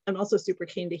part. I'm also super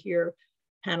keen to hear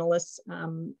panelists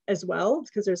as well,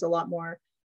 because there's a lot more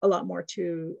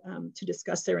to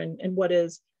discuss there, and what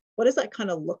does that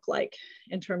kind of look like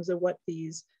in terms of what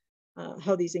these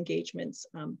how these engagements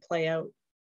play out.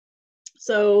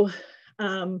 So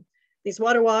these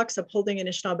water walks, upholding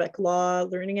Anishinaabeg law,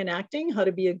 learning and acting how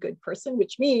to be a good person,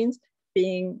 which means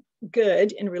being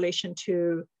good in relation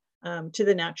to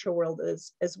the natural world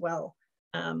as well.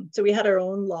 So we had our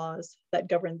own laws that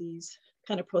govern these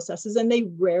kind of processes, and they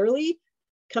rarely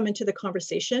come into the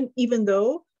conversation, even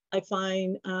though I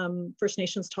find First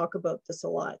Nations talk about this a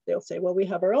lot. They'll say, well, we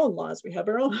have our own laws, we have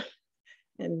our own.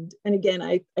 And again,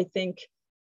 I think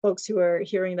folks who are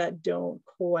hearing that don't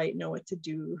quite know what to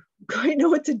do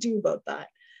about that.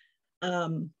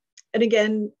 And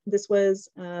again, this was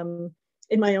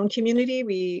in my own community.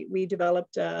 We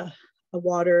developed a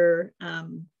water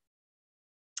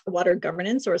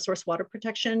governance or a source water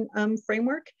protection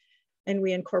framework, and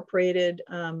we incorporated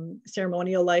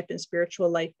ceremonial life and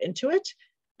spiritual life into it.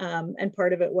 And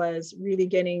part of it was really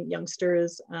getting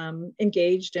youngsters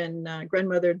engaged, and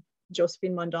grandmother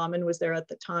Josephine Mondamin was there at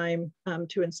the time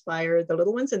to inspire the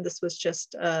little ones. And this was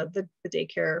just the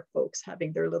daycare folks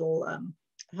having their little,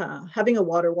 having a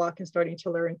water walk and starting to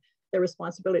learn their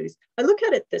responsibilities. I look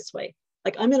at it this way,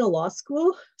 like I'm in a law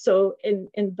school. So in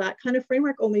that kind of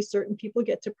framework, only certain people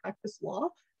get to practice law.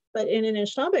 But in an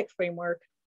Anishinaabeg framework,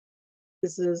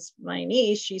 this is my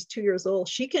niece, she's 2 years old.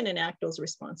 She can enact those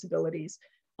responsibilities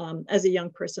as a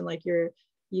young person. Like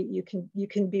you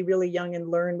can be really young and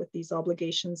learn what these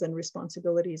obligations and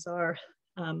responsibilities are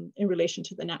in relation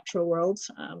to the natural world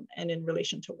and in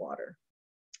relation to water.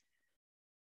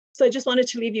 So I just wanted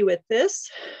to leave you with this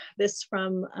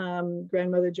from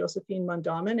grandmother Josephine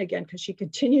Mondamin, again, because she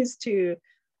continues to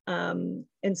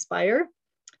inspire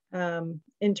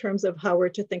in terms of how we're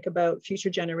to think about future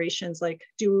generations. Like,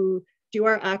 do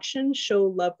our actions show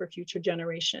love for future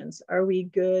generations? Are we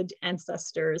good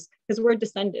ancestors? Because we're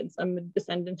descendants. I'm a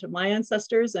descendant of my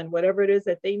ancestors, and whatever it is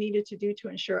that they needed to do to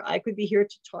ensure I could be here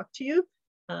to talk to you,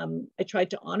 I tried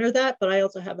to honor that, but I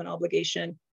also have an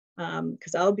obligation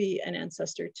because I'll be an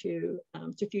ancestor to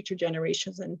future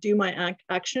generations, and do my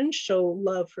actions show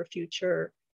love for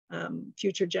future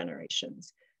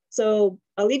generations. So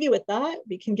I'll leave you with that.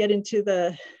 We can get into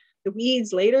the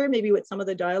weeds later, maybe with some of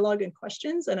the dialogue and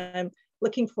questions. And I'm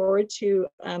looking forward to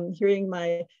hearing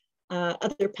my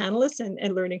other panelists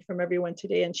and learning from everyone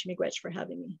today. And Shimigwech for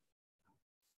having me.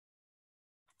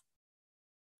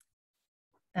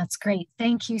 That's great.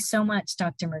 Thank you so much,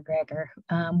 Dr. McGregor.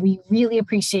 We really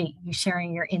appreciate you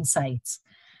sharing your insights.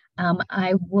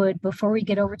 Before we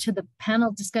get over to the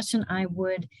panel discussion, I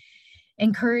would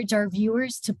encourage our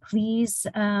viewers to please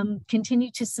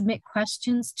continue to submit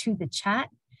questions to the chat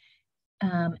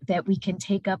that we can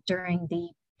take up during the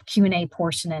Q&A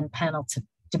portion and panel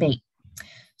debate.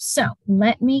 So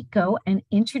let me go and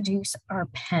introduce our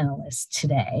panelists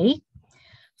today.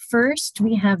 First,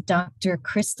 we have Dr.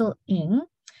 Crystal Ng,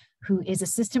 who is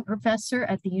assistant professor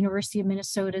at the University of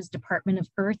Minnesota's Department of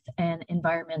Earth and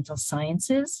Environmental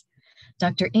Sciences.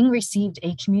 Dr. Ng received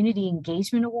a Community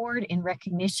Engagement Award in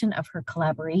recognition of her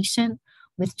collaboration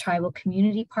with tribal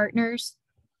community partners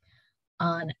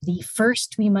on the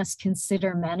First We Must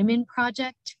Consider Manamin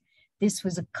project. This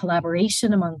was a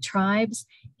collaboration among tribes,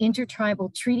 intertribal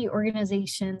treaty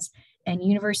organizations, and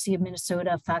University of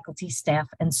Minnesota faculty, staff,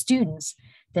 and students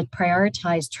that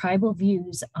prioritized tribal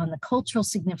views on the cultural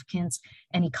significance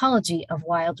and ecology of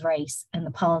wild rice and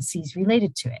the policies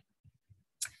related to it.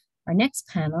 Our next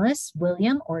panelist,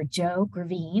 William or Joe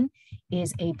Gravine,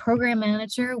 is a program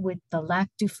manager with the Lac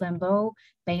du Flambeau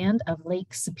Band of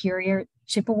Lake Superior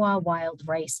Chippewa Wild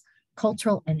Rice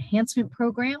Cultural Enhancement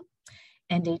Program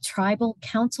and a tribal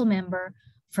council member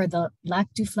for the Lac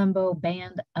du Flambeau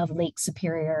Band of Lake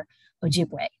Superior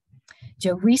Ojibwe.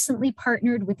 Joe recently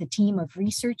partnered with a team of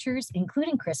researchers,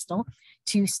 including Crystal,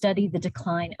 to study the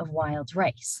decline of wild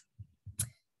rice.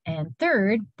 And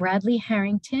third, Bradley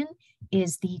Harrington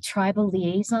is the tribal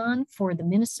liaison for the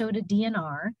Minnesota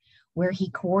DNR, where he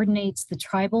coordinates the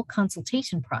tribal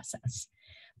consultation process.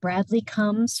 Bradley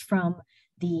comes from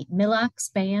the Mille Lacs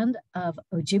Band of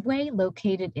Ojibwe,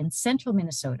 located in central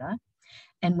Minnesota,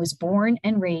 and was born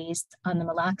and raised on the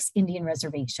Mille Lacs Indian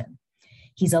Reservation.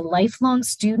 He's a lifelong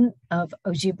student of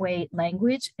Ojibwe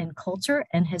language and culture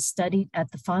and has studied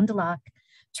at the Fond du Lac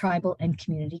Tribal and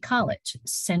Community College,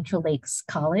 Central Lakes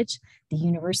College, the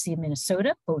University of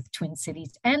Minnesota, both Twin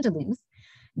Cities and Duluth,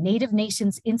 Native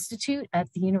Nations Institute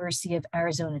at the University of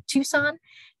Arizona, Tucson,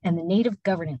 and the Native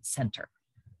Governance Center.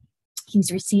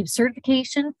 He's received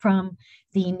certification from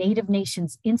the Native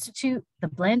Nations Institute, the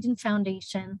Blandin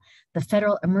Foundation, the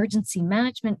Federal Emergency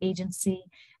Management Agency,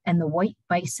 and the White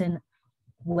Bison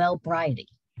Wellbriety.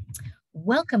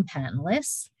 Welcome,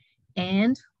 panelists,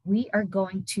 and we are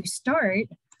going to start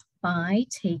by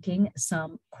taking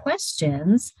some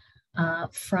questions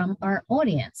from our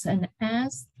audience. And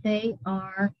as they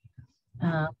are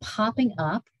popping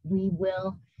up, we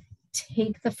will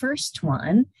take the first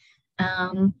one.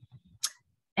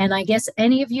 And I guess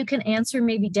any of you can answer,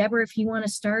 maybe Deborah, if you want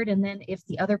to start, and then if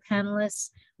the other panelists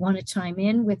want to chime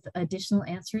in with additional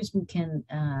answers, we can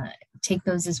take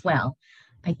those as well.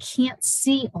 I can't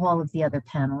see all of the other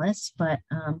panelists, but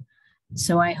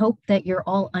so I hope that you're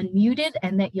all unmuted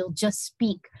and that you'll just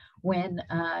speak when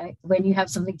you have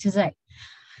something to say.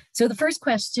 So the first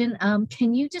question,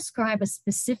 can you describe a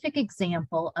specific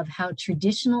example of how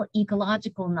traditional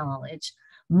ecological knowledge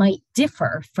might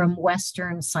differ from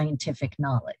Western scientific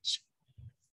knowledge?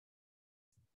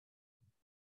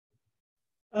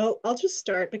 I'll just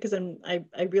start because I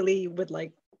really would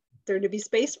like there to be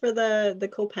space for the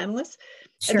co-panelists.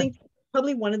 Sure. I think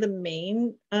probably one of the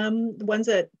main ones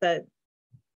that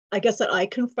I guess that I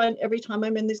confront every time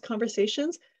I'm in these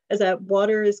conversations is that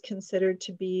water is considered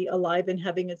to be alive and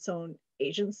having its own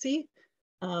agency,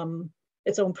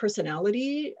 its own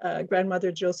personality.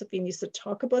 Grandmother Josephine used to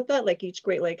talk about that, like each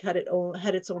Great Lake had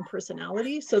its own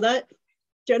personality. So that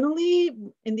generally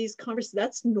in these conversations,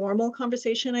 that's normal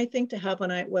conversation, I think, to have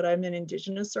when I'm in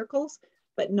Indigenous circles,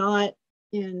 but not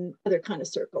in other kind of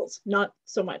circles, not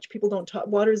so much. People don't talk,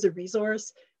 water is a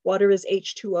resource, water is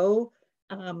H2O,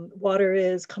 water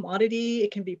is commodity,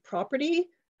 it can be property.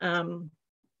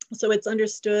 So it's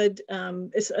understood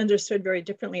very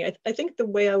differently. I think the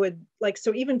way I would like,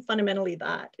 so even fundamentally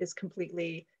that is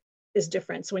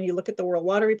different. So when you look at the World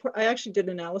Water Report, I actually did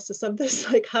analysis of this,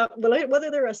 like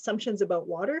whether there are assumptions about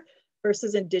water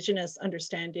versus Indigenous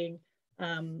understanding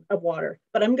of water.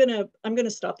 But I'm gonna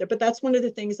stop there. But that's one of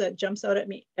the things that jumps out at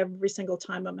me every single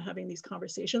time I'm having these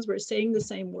conversations. We're saying the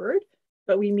same word,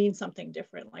 but we mean something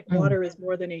different. Like water is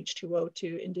more than H2O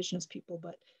to Indigenous people.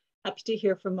 But happy to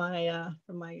hear from my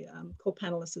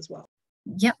co-panelists as well.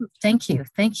 Yep, thank you.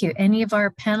 Any of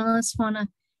our panelists want to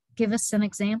give us an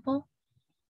example?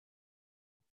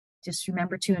 Just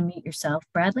remember to unmute yourself.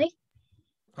 Bradley?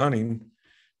 Ani.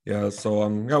 Yeah, so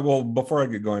well, before I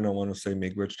get going, I want to say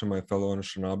miigwech to my fellow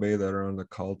Anishinaabe that are on the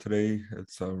call today.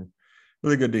 It's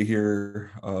really good to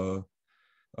hear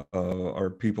our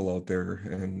people out there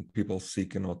and people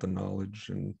seeking out the knowledge.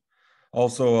 And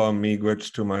also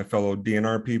miigwech to my fellow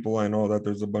DNR people. I know that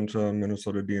there's a bunch of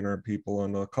Minnesota DNR people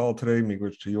on the call today.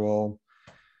 Miigwech to you all.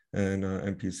 And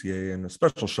MPCA, and a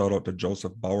special shout out to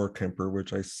Joseph Bauer-Kemper,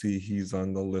 which I see he's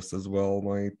on the list as well.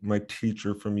 My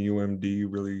teacher from UMD,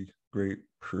 really great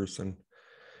person.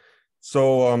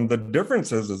 So the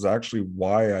difference is actually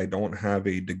why I don't have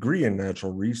a degree in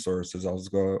natural resources. I was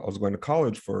going to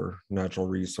college for natural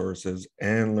resources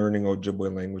and learning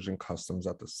Ojibwe language and customs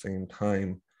at the same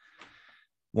time.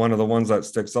 One of the ones that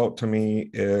sticks out to me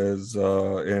is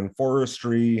in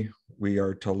forestry, we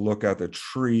are to look at the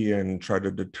tree and try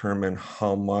to determine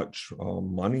how much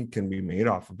money can be made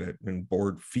off of it in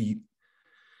board feet.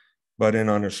 But in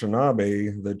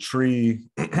Anishinaabe, the tree,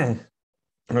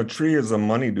 a tree is a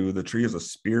money due. The tree is a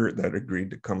spirit that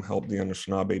agreed to come help the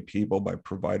Anishinaabe people by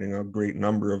providing a great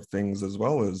number of things, as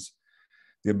well as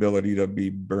the ability to be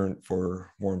burnt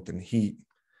for warmth and heat.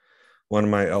 One of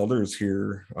my elders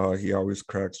here, he always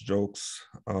cracks jokes,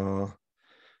 a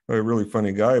really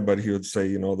funny guy, but he would say,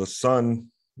 you know, the sun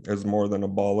is more than a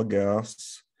ball of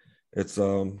gas. It's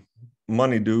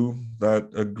money due that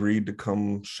agreed to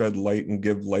come shed light and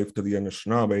give life to the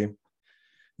Anishinaabe. And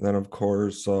then, of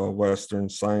course, Western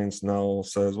science now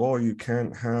says, well, you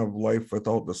can't have life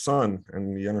without the sun.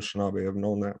 And the Anishinaabe have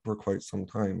known that for quite some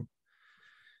time.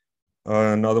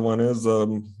 Another one is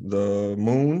the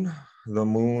moon. The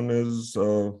moon is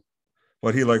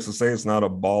what he likes to say, it's not a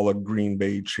ball of Green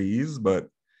Bay cheese, but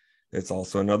it's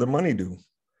also another money due.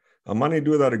 A money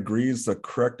due that agrees to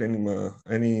correct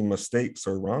any mistakes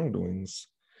or wrongdoings.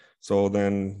 So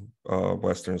then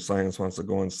Western science wants to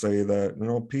go and say that, you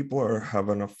know, people have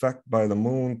an effect by the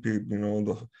moon. You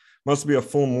know, must be a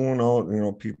full moon out, you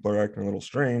know, people are acting a little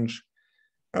strange.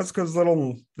 That's because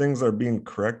little things are being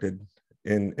corrected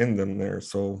in them there.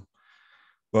 So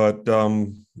but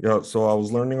yeah, so I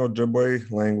was learning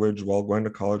Ojibwe language while going to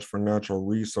college for natural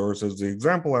resources. The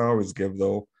example I always give,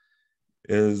 though,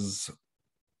 is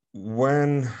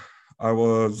when I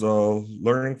was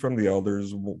learning from the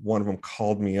elders, one of them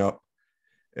called me up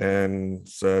and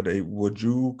said, hey, would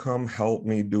you come help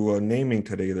me do a naming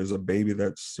today? There's a baby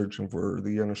that's searching for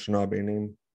the Anishinaabe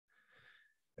name.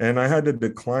 And I had to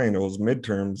decline. It was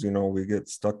midterms, you know, we get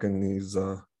stuck in these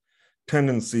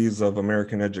tendencies of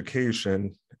American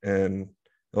education, and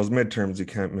those midterms you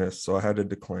can't miss, so I had to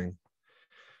decline.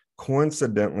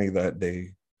 Coincidentally, that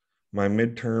day, my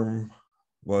midterm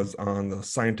was on the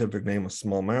scientific name of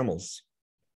small mammals.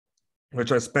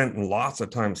 which I spent lots of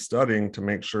time studying to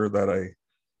make sure that I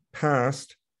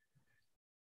passed.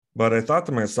 But I thought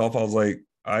to myself, I was like,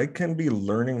 I can be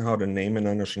learning how to name an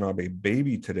Anishinaabe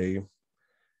baby today.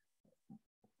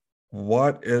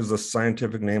 What is the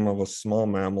scientific name of a small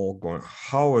mammal going?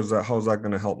 How is that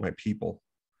going to help my people?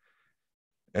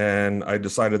 And I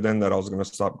decided then that I was going to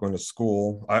stop going to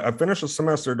school. I finished the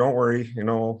semester. Don't worry. You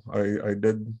know, I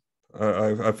did.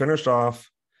 I finished off,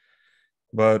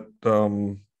 but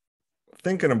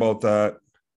thinking about that,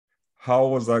 how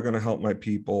was that going to help my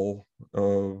people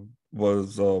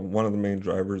was one of the main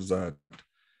drivers that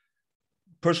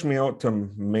pushed me out to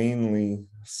mainly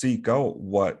seek out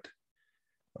what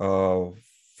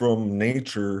from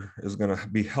nature is going to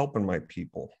be helping my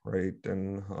people, right?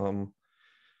 And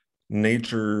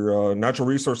natural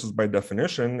resources by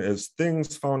definition is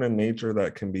things found in nature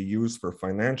that can be used for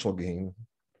financial gain.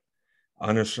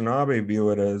 Anishinaabe view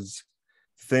it as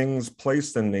things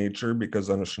placed in nature, because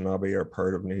Anishinaabe are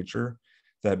part of nature,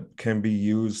 that can be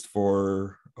used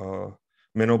for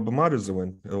Mino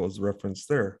Bamadazuin, it was referenced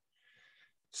there,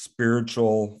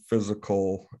 spiritual,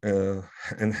 physical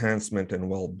enhancement and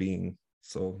well-being.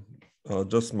 So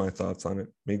just my thoughts on it.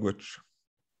 Miigwech.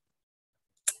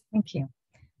 Thank you.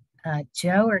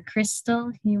 Joe or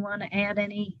Crystal, you want to add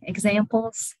any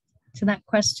examples to that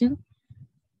question?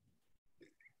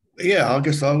 Yeah, I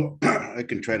guess I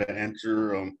can try to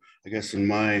answer. I guess in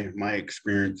my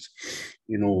experience,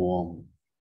 you know,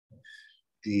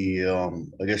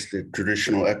 I guess the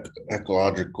traditional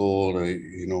ecological,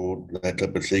 you know, that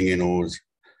type of thing, you know, is,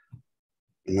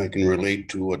 and I can relate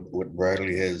to what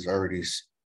Bradley has already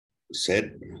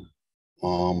said.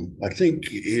 I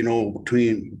think, you know,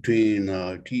 between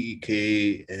TEK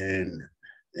and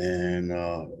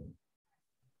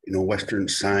you know, Western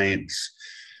science,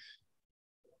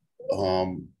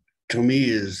 to me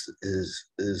is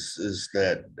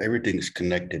that everything's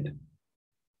connected.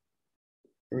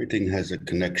 Everything has a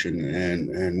connection,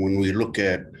 and when we look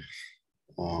at,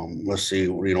 let's say,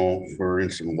 you know, for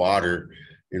instance, water,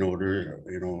 you know, there,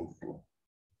 you know,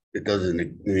 it doesn't, I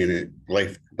mean,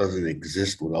 life doesn't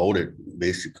exist without it.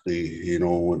 Basically, you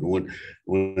know,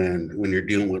 when you're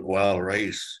dealing with wild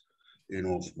rice, you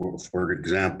know, for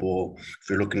example, if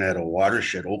you're looking at a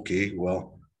watershed, okay,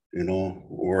 well, you know,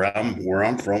 where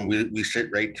I'm from, we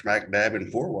sit right smack dab in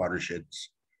 4 watersheds.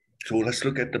 So let's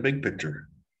look at the big picture.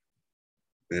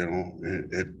 You know,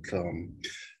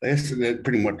 I guess that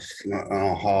pretty much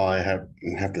how I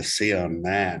have to say on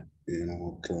that. You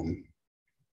know.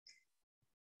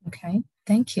 Okay,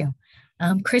 thank you.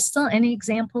 Crystal, any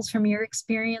examples from your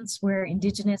experience where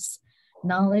Indigenous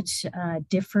knowledge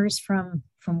differs from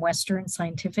Western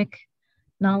scientific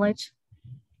knowledge?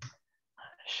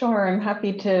 Sure, I'm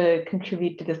happy to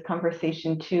contribute to this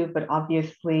conversation too, but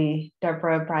obviously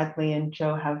Deborah, Bradley, and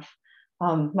Joe have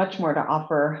much more to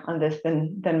offer on this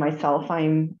than myself.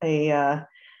 I'm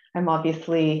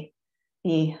obviously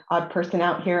the odd person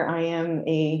out here. I am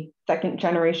a 2nd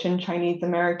generation Chinese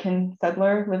American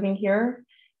settler living here,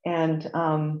 and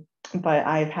but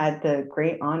I've had the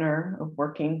great honor of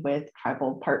working with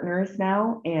tribal partners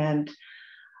now, and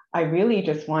I really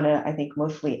just want to, I think,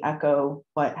 mostly echo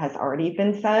what has already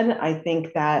been said. I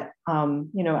think that,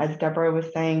 you know, as Deborah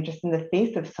was saying, just in the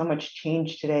face of so much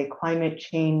change today, climate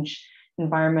change,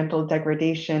 environmental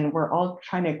degradation, we're all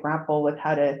trying to grapple with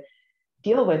how to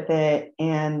deal with it.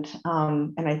 And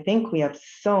I think we have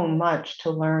so much to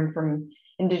learn from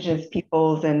Indigenous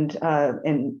peoples and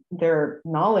their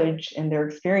knowledge and their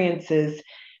experiences.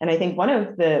 And I think one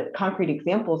of the concrete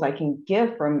examples I can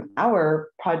give from our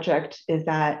project is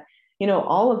that, you know,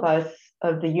 all of us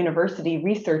of the university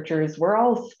researchers, we're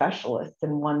all specialists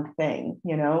in one thing,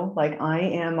 you know, like I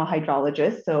am a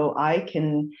hydrologist, so I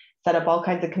can set up all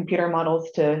kinds of computer models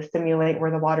to simulate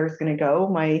where the water is going to go.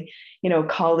 My, you know,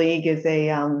 colleague is a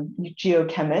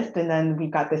geochemist, and then we've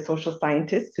got the social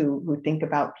scientists who think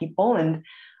about people. And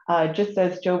just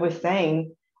as Joe was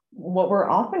saying, what we're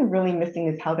often really missing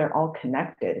is how they're all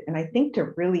connected. And I think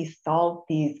to really solve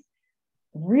these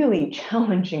really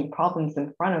challenging problems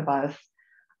in front of us,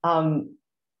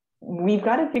 we've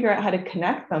got to figure out how to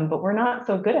connect them, but we're not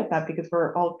so good at that because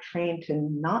we're all trained to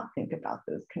not think about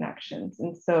those connections.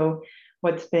 And so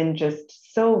what's been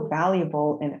just so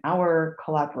valuable in our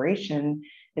collaboration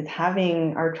is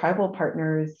having our tribal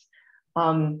partners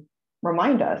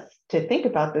remind us to think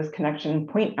about those connections,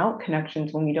 point out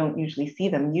connections when we don't usually see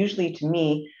them. Usually, to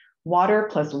me, water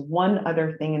plus one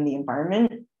other thing in the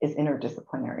environment is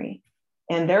interdisciplinary.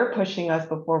 And they're pushing us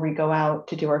before we go out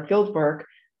to do our field work.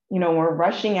 You know, we're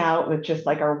rushing out with just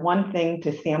like our one thing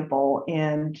to sample.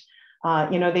 And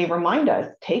they remind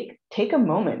us, take a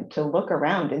moment to look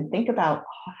around and think about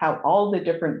how all the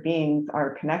different beings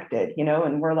are connected,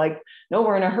 and we're like, no,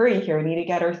 we're in a hurry here, we need to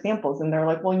get our samples. And they're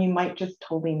like, well, you might just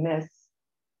totally miss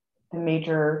the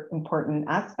major important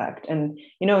aspect. And,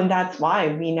 and that's why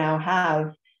we now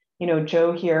have,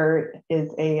 Joe here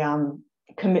is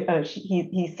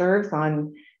he serves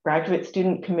on graduate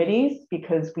student committees,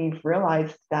 because we've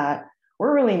realized that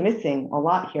we're really missing a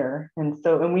lot here. And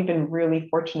we've been really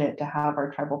fortunate to have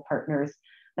our tribal partners,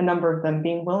 a number of them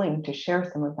being willing to share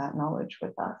some of that knowledge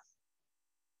with us.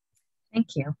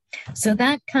 Thank you. So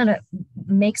that kind of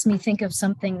makes me think of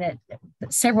something that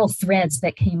several threads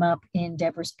that came up in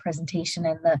Deborah's presentation.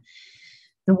 And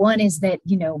the one is that,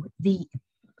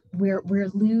 we're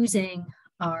losing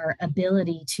our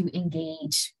ability to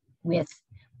engage with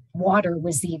water,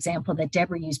 was the example that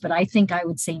Deborah used, but I think I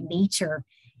would say nature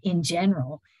in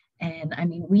general. And I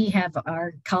mean,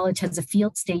 our college has a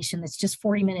field station that's just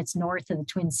 40 minutes north of the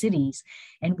Twin Cities.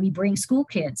 And we bring school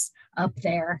kids up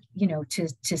there,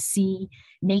 to see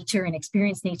nature and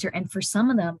experience nature. And for some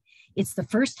of them, it's the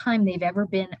first time they've ever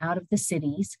been out of the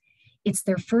cities. It's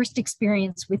their first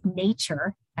experience with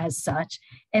nature as such,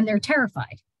 and they're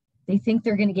terrified. They think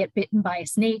they're going to get bitten by a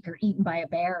snake or eaten by a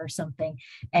bear or something.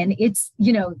 And it's,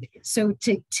 so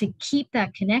to keep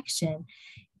that connection.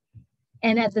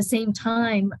 And at the same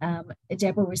time,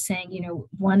 Deborah was saying,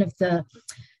 one of the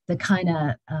kind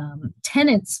of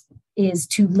tenets is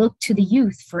to look to the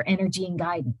youth for energy and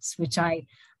guidance, which I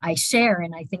share.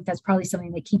 And I think that's probably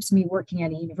something that keeps me working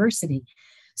at a university.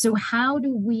 So how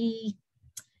do we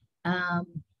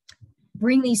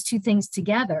bring these two things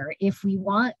together if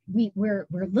we're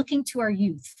looking to our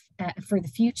youth for the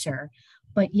future,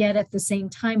 but yet at the same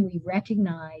time, we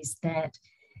recognize that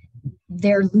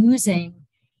they're losing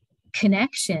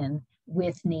connection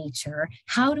with nature?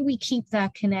 How do we keep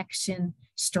that connection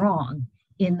strong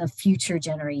in the future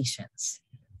generations?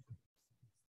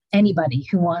 Anybody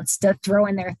who wants to throw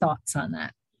in their thoughts on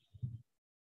that?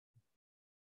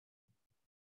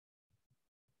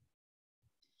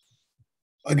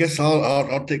 I guess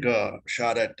I'll take a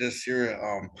shot at this here.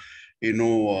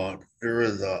 There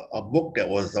is a book that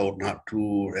was out that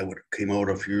came out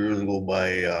a few years ago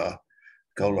by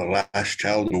called The Last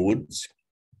Child in the Woods.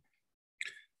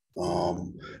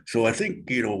 So I think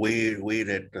way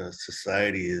that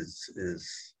society is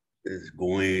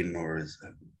going, or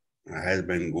has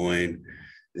been going,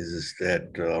 is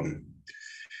that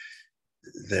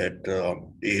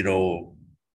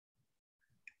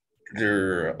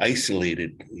they're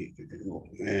isolated.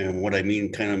 And what I mean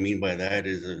by that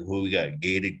is that we got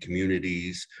gated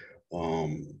communities,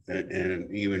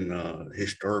 and even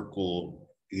historical,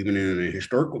 even in a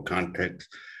historical context,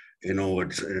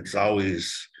 it's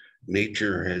always,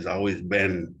 nature has always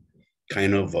been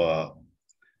kind of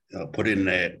put in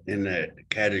that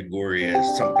category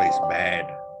as someplace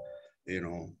bad.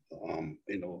 You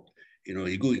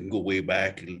can go way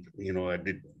back, and I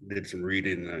did some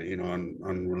reading,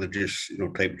 on religious,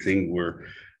 type thing where,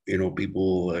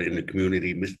 people in the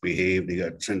community misbehaved. They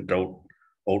got sent out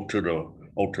to the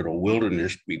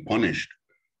wilderness to be punished,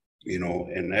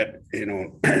 and that,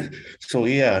 so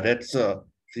yeah, that's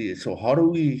so how do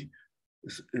we,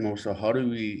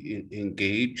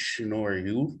 engage, our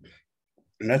youth?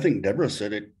 And I think Deborah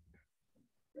said it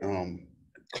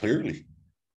clearly,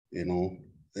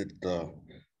 that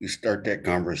you start that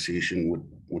conversation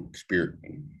with spirit.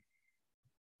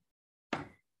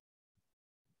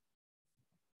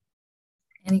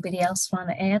 Anybody else want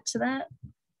to add to that?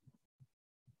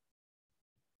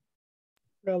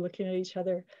 We're all looking at each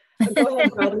other. Go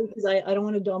ahead, Bradley, because I don't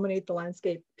want to dominate the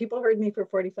landscape. People heard me for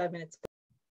 45 minutes.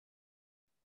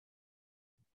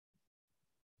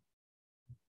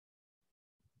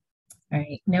 All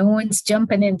right, no one's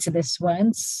jumping into this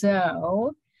one.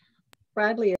 So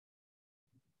Bradley.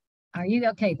 Are you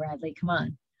okay, Bradley? Come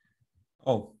on.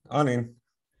 Oh, Anine.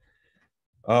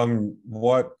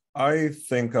 What I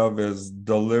think of is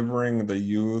delivering the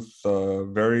youth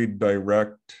very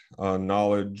direct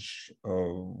knowledge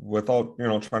without,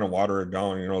 trying to water it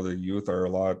down. The youth are a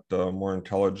lot more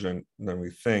intelligent than we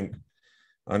think.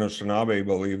 Anishinaabe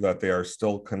believe that they are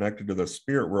still connected to the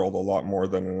spirit world a lot more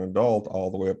than an adult, all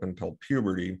the way up until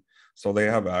puberty. So they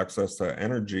have access to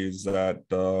energies that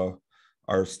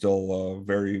are still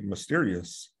very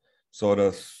mysterious. So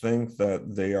to think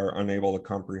that they are unable to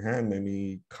comprehend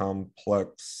any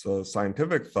complex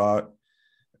scientific thought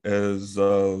is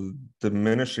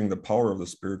diminishing the power of the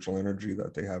spiritual energy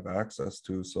that they have access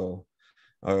to. So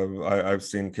I've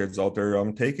seen kids out there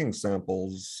taking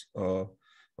samples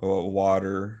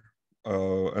water,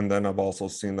 and then I've also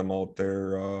seen them out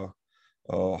there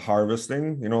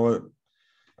harvesting. You know,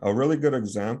 a really good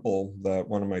example that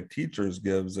one of my teachers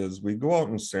gives is we go out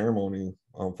in ceremony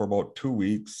for about 2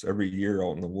 weeks every year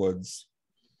out in the woods.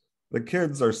 The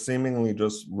kids are seemingly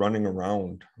just running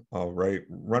around, right?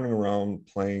 Running around,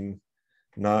 playing,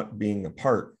 not being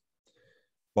apart.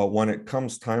 But when it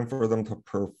comes time for them to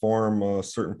perform a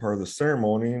certain part of the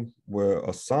ceremony with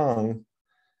a song,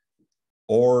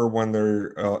 or when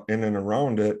they're in and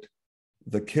around it,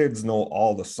 the kids know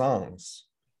all the songs,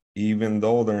 even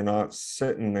though they're not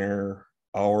sitting there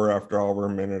hour after hour,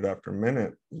 minute after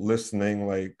minute, listening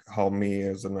like how me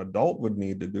as an adult would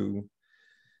need to do.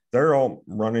 They're all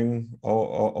running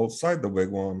outside the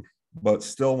wigwam, but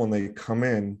still when they come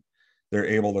in, they're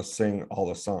able to sing all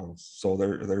the songs. So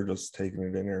they're just taking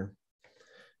it in there.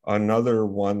 Another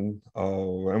one,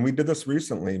 and we did this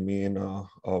recently, me and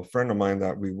a friend of mine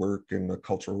that we work in the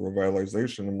cultural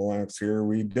revitalization in Mille Lacs here,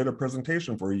 we did a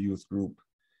presentation for a youth group.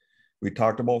 We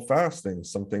talked about fasting,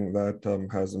 something that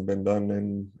hasn't been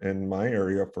done in my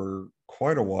area for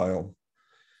quite a while.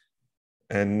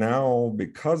 And now,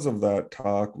 because of that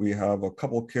talk, we have a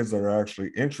couple kids that are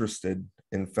actually interested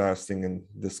in fasting in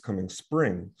this coming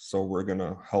spring. So we're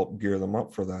gonna help gear them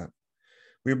up for that.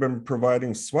 We've been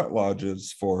providing sweat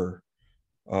lodges for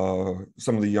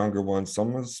some of the younger ones.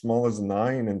 Some as small as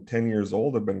 9 and 10 years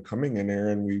old have been coming in there,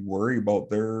 and we worry about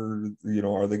their, you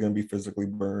know, are they going to be physically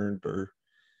burned, or,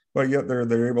 but yet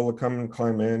they're able to come and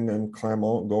climb in and climb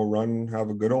out and go run, have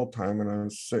a good old time. And I'm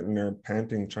sitting there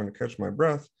panting, trying to catch my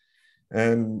breath.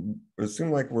 And it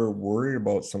seemed like we're worried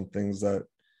about some things that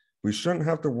we shouldn't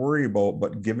have to worry about,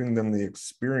 but giving them the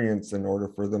experience in order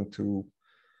for them to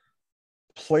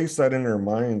place that in their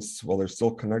minds while they're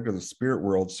still connected to the spirit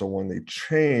world. So when they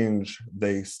change,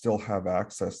 they still have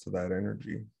access to that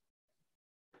energy.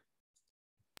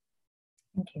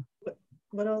 Thank you.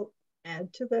 What I'll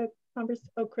add to the conversation,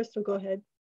 oh, Crystal, go ahead.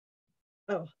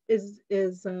 Oh, is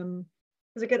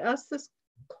I get asked this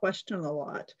question a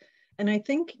lot. And I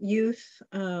think youth,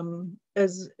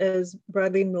 as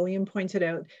Bradley and William pointed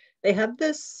out, they have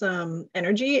this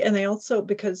energy, and they also,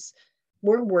 because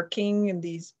we're working in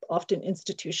these often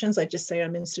institutions, I just say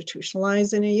I'm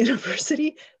institutionalized in a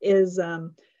university,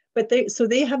 but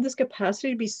they have this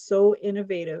capacity to be so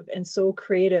innovative and so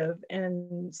creative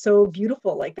and so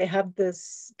beautiful. Like they have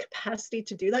this capacity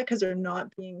to do that because they're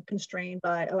not being constrained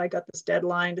by, oh, I got this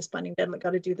deadline, this funding deadline,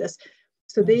 got to do this.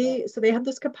 So they have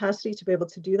this capacity to be able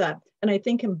to do that. And I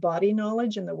think embody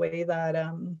knowledge in the way that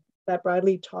that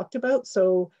Bradley talked about.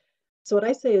 So what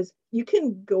I say is you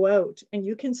can go out and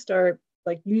you can start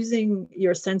like using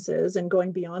your senses and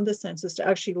going beyond the senses to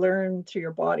actually learn through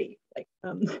your body, like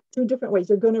through different ways.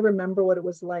 You're going to remember what it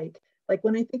was like. Like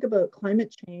when I think about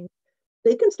climate change,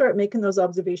 they can start making those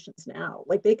observations now.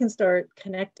 Like they can start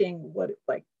connecting what,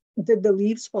 like, did the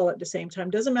leaves fall at the same time?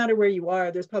 Doesn't matter where you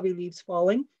are, there's probably leaves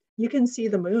falling. You can see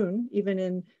the moon, even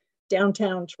in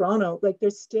downtown Toronto. Like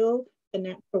there's still a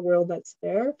natural world that's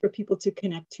there for people to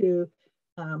connect to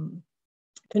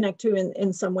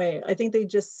in some way. I think they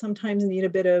just sometimes need a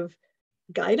bit of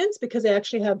guidance because they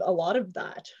actually have a lot of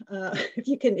that. If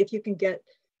you can get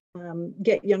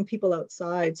young people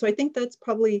outside. So I think that's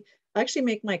probably, I actually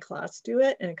make my class do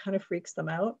it, and it kind of freaks them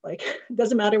out. Like it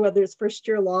doesn't matter whether it's first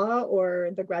year law or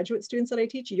the graduate students that I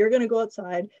teach, you're going to go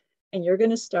outside and you're going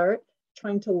to start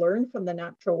trying to learn from the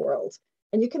natural world.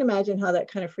 And you can imagine how that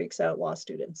kind of freaks out law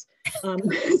students. So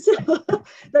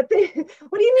that they,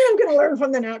 what do you mean I'm going to learn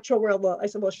from the natural world? Well, I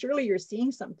said, well, surely you're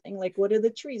seeing something. Like, what are the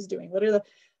trees doing? What are the,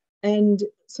 and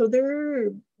so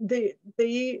the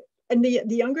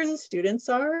younger the students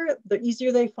are, the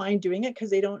easier they find doing it because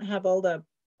they don't have all the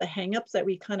hang-ups that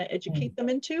we kind of educate them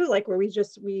into, like where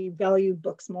we value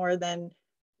books more than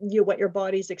what your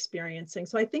body's experiencing.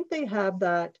 So I think they have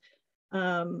that.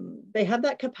 They have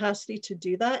that capacity to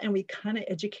do that, and we kind of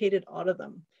educate it out of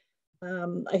them.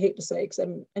 I hate to say, because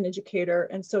I'm an educator,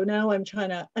 and so now I'm trying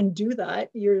to undo that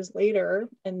years later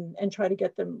and try to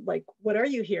get them, like, what are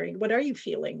you hearing? What are you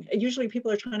feeling? And usually people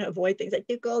are trying to avoid things like,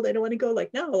 get cold, I don't want to go.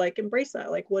 Like, no, like embrace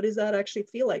that. Like, what does that actually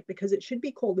feel like? Because it should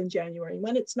be cold in January.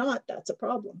 When it's not, that's a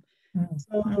problem.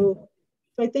 So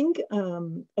I think they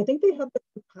have the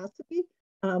capacity,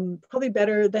 probably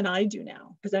better than I do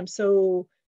now, because I'm so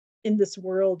in this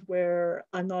world where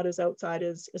I'm not as outside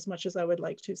as much as I would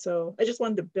like to. So I just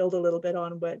wanted to build a little bit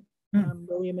on what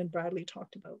William and Bradley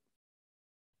talked about.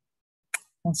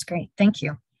 That's great. Thank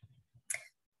you.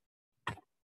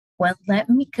 Well, let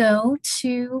me go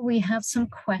to, we have some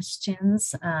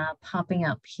questions popping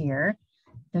up here.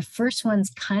 The first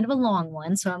one's kind of a long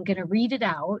one, so I'm going to read it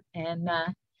out, and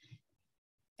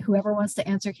whoever wants to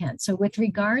answer can. So with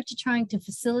regard to trying to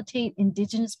facilitate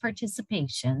Indigenous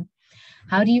participation,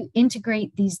 How do you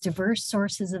integrate these diverse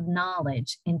sources of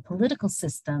knowledge in political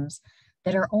systems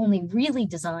that are only really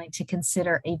designed to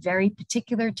consider a very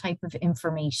particular type of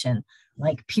information,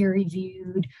 like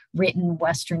peer-reviewed, written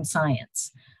Western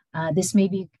science? This may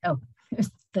be,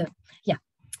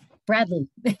 Bradley,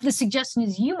 the suggestion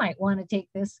is you might want to take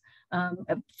this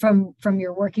from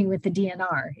your working with the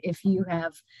DNR if you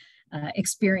have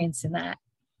experience in that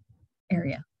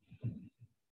area.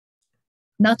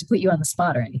 Not to put you on the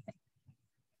spot or anything.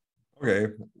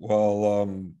 Okay,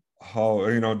 well,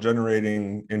 how,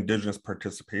 generating Indigenous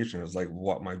participation is like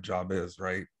what my job is,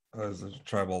 right? As a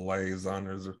tribal liaison,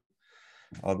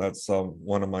 that's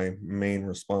one of my main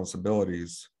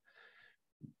responsibilities.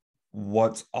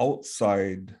 What's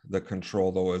outside the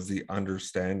control, though, is the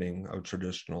understanding of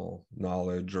traditional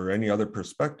knowledge or any other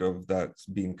perspective that's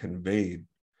being conveyed.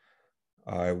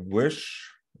 I wish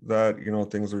that,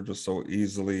 things are just so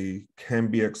easily can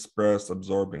be expressed,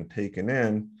 absorbed, and taken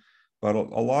in. But a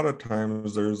lot of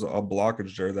times there's a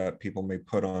blockage there that people may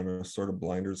put on a sort of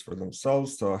blinders for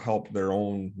themselves to help their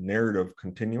own narrative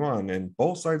continue on. And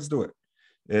both sides do it.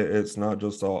 It's not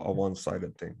just a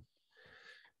one-sided thing.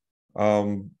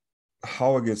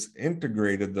 How it gets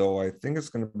integrated, though, I think it's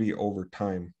going to be over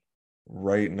time.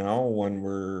 Right now, when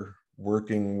we're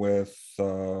working with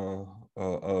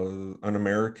an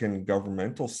American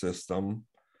governmental system,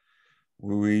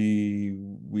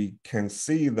 we can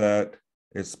see that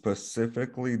it's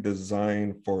specifically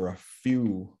designed for a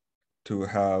few to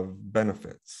have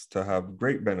benefits, to have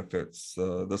great benefits.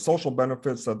 The social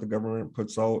benefits that the government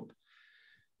puts out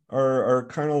are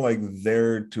kind of like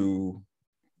there to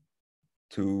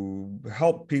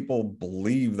help people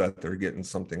believe that they're getting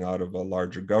something out of a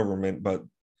larger government, but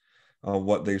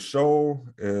what they show,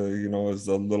 is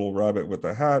a little rabbit with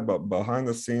a hat, but behind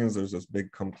the scenes, there's this big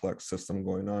complex system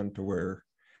going on to where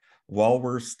while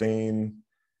we're staying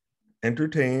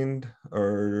entertained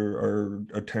or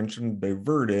our attention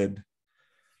diverted,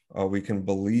 we can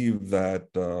believe that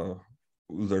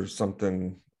there's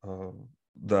something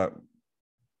that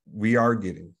we are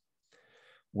getting.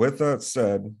 With that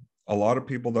said, a lot of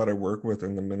people that I work with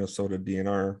in the Minnesota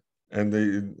DNR, and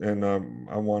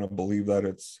I want to believe that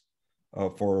it's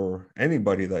for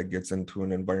anybody that gets into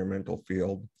an environmental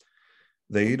field,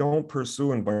 they don't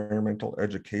pursue environmental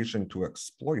education to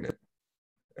exploit it.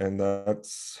 And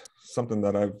that's something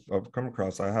that I've come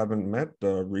across. I haven't met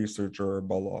a researcher or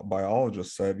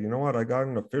biologist said, you know what, I got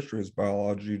into fisheries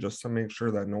biology just to make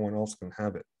sure that no one else can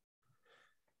have it.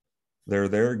 They're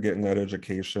there getting that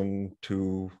education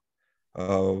to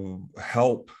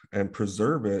help and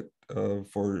preserve it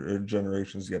for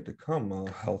generations yet to come,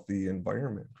 a healthy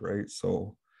environment, right?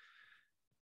 So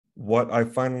what I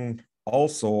find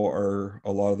also are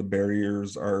a lot of the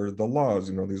barriers are the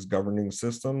laws, these governing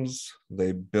systems.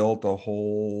 They built a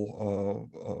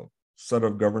whole set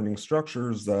of governing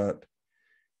structures that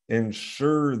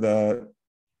ensure that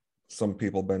some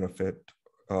people benefit,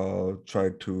 try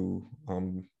to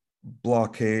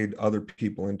blockade other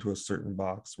people into a certain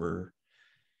box where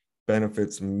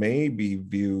benefits may be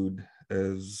viewed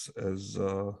as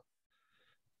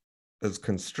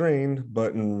constrained,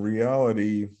 but in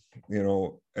reality,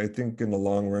 I think in the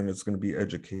long run, it's going to be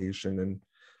education and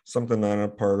something on a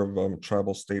part of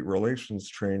tribal state relations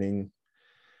training.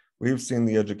 We've seen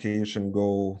the education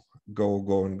go,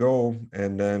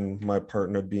 and then my part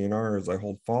in the DNR is I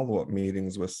hold follow-up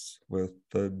meetings with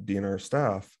the DNR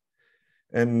staff,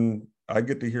 and I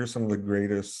get to hear some of the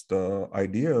greatest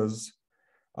ideas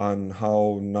on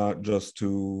how not just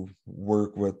to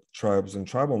work with tribes and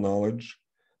tribal knowledge,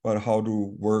 but how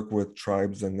to work with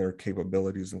tribes and their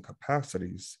capabilities and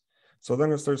capacities. So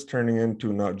then it starts turning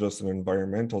into not just an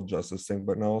environmental justice thing,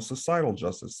 but now a societal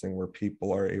justice thing where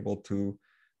people are able to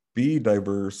be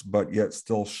diverse, but yet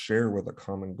still share with a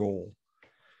common goal.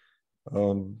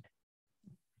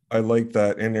 I like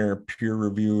that in there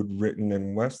peer-reviewed, written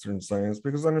in Western science,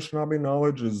 because Anishinaabe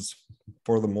knowledge is,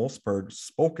 for the most part,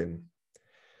 spoken.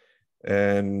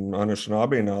 And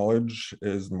Anishinaabe knowledge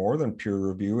is more than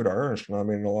peer-reviewed. Our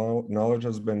Anishinaabe knowledge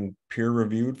has been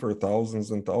peer-reviewed for thousands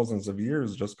and thousands of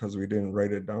years. Just because we didn't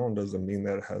write it down doesn't mean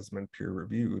that it has been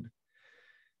peer-reviewed.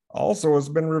 Also, it's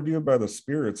been reviewed by the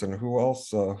spirits, and who else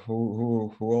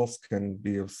can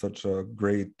be of such a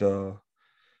great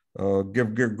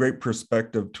give great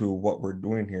perspective to what we're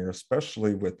doing here,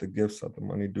 especially with the gifts that the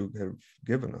Manidoog have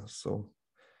given us. So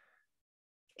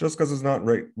just because it's not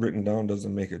written down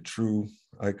doesn't make it true.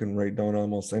 I can write down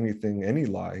almost anything, any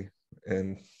lie,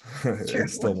 and it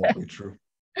still won't be true.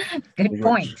 Good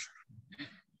point.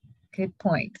 Good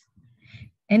point.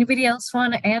 Anybody else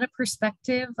want to add a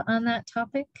perspective on that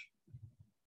topic?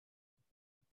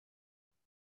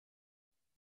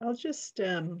 I'll just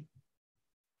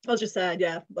add,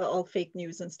 yeah, all fake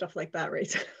news and stuff like that,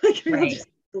 right? Like, Right.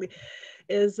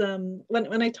 is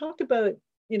when I talked about,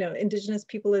 you know, Indigenous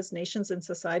people as nations and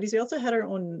societies, we also had our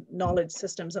own knowledge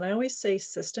systems. And I always say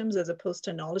systems as opposed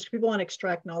to knowledge. People want to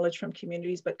extract knowledge from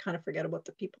communities, but kind of forget about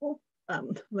the people.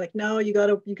 Like, no, you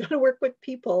gotta work with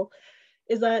people.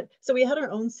 Is that so? We had our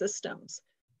own systems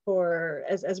for,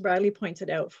 as Bradley pointed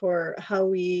out, for how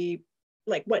we,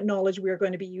 like, what knowledge we are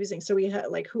going to be using. So we had,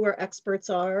 like, who our experts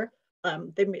are.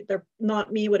 They're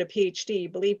not me with a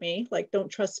PhD, believe me. Like, don't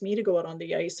trust me to go out on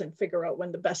the ice and figure out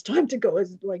when the best time to go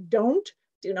is. Like, do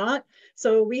not.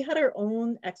 So we had our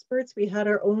own experts. We had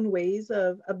our own ways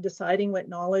of deciding what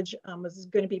knowledge was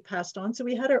going to be passed on. So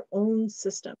we had our own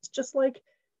systems, just like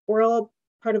we're all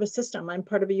part of a system. I'm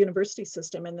part of a university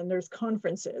system, and then there's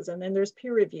conferences, and then there's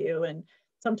peer review. And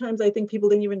sometimes I think people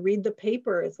didn't even read the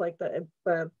paper. It's like the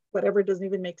whatever doesn't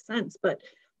even make sense. But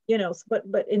you know,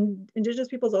 but Indigenous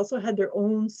peoples also had their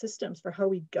own systems for how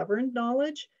we governed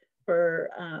knowledge.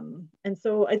 And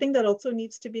so I think that also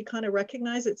needs to be kind of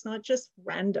recognized. It's not just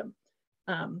random.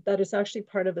 That is actually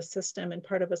part of a system and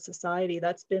part of a society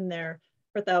that's been there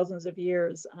for thousands of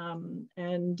years,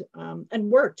 and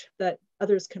worked, that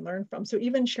others can learn from. So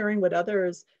even sharing with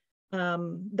others,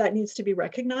 that needs to be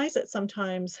recognized, that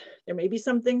sometimes there may be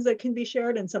some things that can be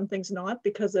shared and some things not,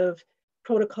 because of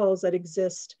protocols that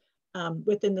exist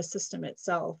within the system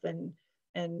itself,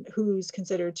 and who's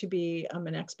considered to be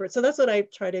an expert. So that's what I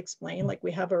try to explain. Like,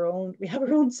 we have our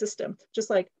own system, just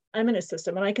like I'm in a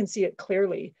system, and I can see it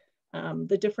clearly,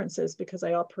 the differences, because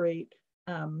I operate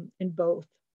in both.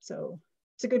 So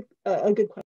it's a good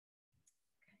question.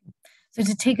 So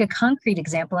to take a concrete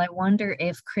example, I wonder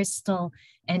if Crystal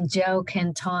and Joe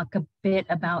can talk a bit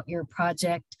about your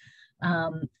project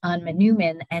on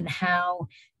Manoomin, and how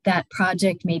that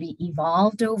project maybe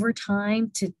evolved over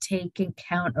time to take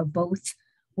account of both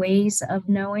ways of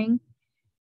knowing.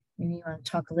 Maybe you want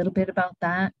to talk a little bit about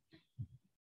that.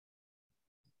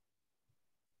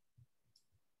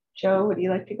 Joe, would you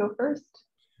like to go first?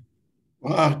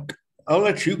 I'll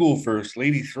let you go first.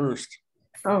 Ladies first.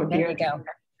 Oh, There dear. you go.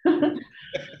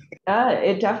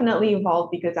 It definitely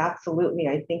evolved, because absolutely,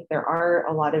 I think there are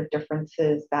a lot of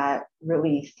differences that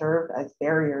really serve as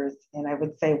barriers. And I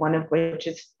would say one of which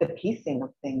is the pacing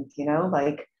of things, you know,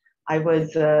 like I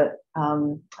was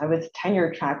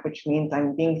tenure track, which means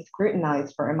I'm being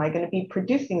scrutinized for, am I going to be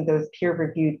producing those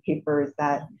peer-reviewed papers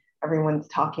that everyone's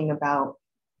talking about?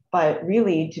 But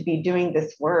really, to be doing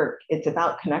this work, it's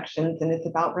about connections and it's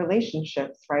about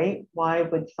relationships, right? Why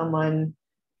would someone,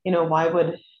 you know, why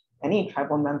would any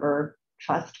tribal member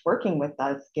trust working with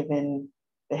us, given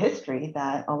the history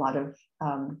that a lot of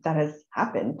that has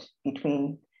happened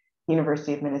between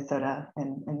University of Minnesota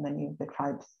and many of the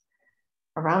tribes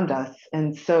around us?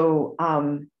 And so,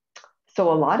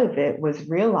 so a lot of it was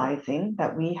realizing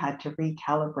that we had to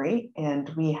recalibrate, and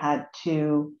we had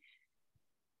to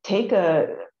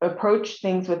approach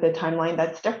things with a timeline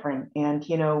that's different. And,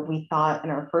 you know, we thought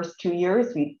in our first 2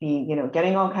 years, we'd be, you know,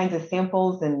 getting all kinds of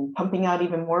samples and pumping out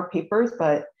even more papers.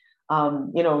 But,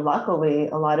 you know, luckily,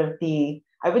 a lot of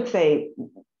I would say,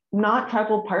 not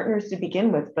tribal partners to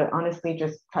begin with, but honestly,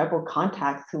 just tribal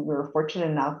contacts who were fortunate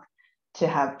enough to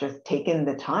have just taken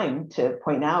the time to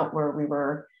point out where we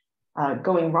were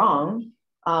going wrong.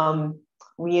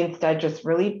 We instead just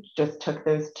took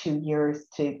those 2 years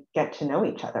to get to know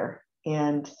each other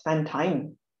and spend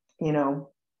time, you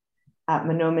know, at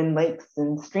Manoomin lakes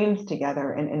and streams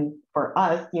together. And for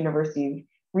us, university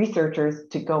researchers,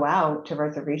 to go out to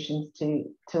reservations to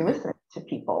listen to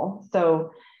people.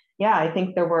 So yeah, I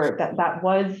think that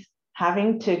was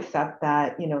having to accept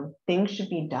that, you know, things should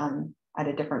be done at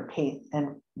a different pace.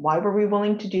 And why were we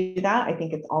willing to do that? I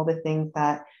think it's all the things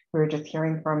that we were just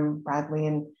hearing from Bradley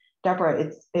and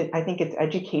Deborah. I think it's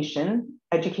education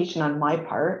on my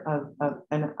part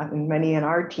and many in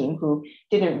our team who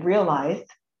didn't realize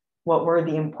what were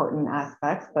the important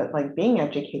aspects, but like being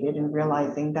educated and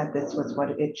realizing that this was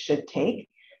what it should take,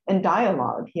 and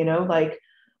dialogue, you know, like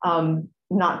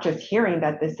not just hearing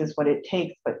that this is what it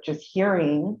takes, but just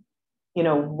hearing, you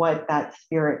know, what that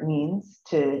spirit means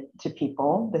to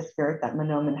people, the spirit that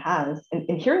Manoomin has,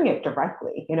 and hearing it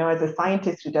directly, you know, as a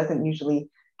scientist who doesn't usually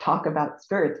talk about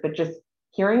spirits, but just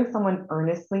hearing someone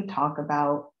earnestly talk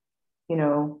about, you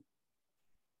know,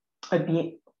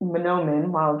 Manoomin,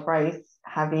 wild rice,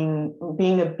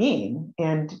 being a being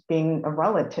and being a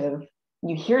relative.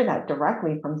 You hear that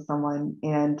directly from someone,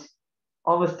 and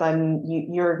all of a sudden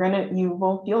you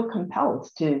will feel compelled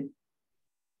to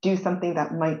do something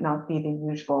that might not be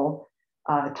the usual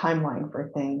timeline for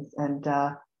things. And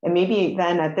maybe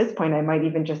then at this point, I might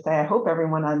even just say, I hope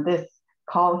everyone on this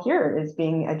call here is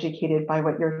being educated by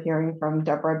what you're hearing from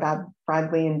Deborah,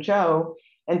 Bradley, and Joe,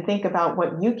 and think about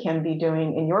what you can be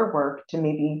doing in your work to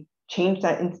maybe change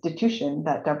that institution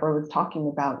that Deborah was talking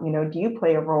about. You know, do you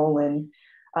play a role in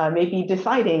maybe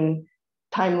deciding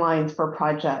timelines for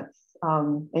projects?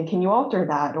 And can you alter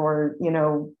that? Or, you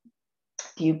know,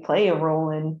 do you play a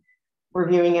role in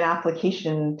reviewing an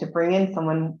application to bring in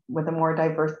someone with a more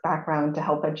diverse background to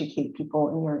help educate people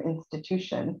in your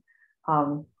institution?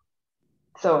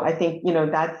 So I think, you know,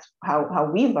 that's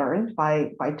how we learned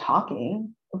by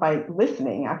talking, by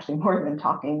listening, actually more than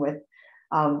talking, with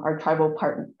our tribal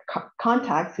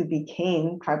contacts who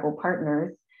became tribal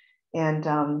partners. And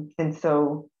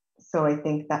so I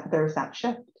think that there's that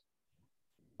shift.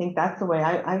 I think that's the way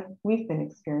we've been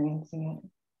experiencing it.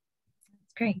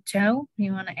 That's great. Joe,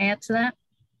 you want to add to that?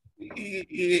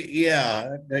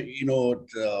 Yeah, you know,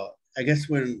 I guess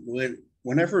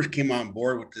when I first came on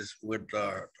board with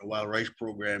the Wild Rice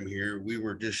program here, we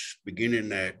were just beginning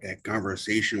that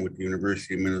conversation with the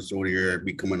University of Minnesota here,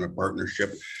 becoming a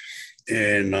partnership,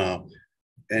 and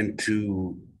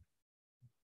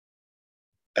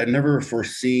I'd never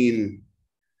foreseen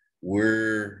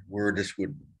where this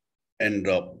would end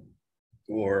up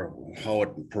or how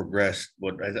it progressed.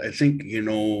 But I think, you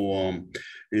know,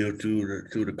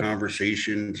 through the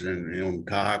conversations and, you know,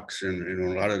 talks and, you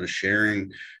know, a lot of the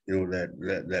sharing, you know,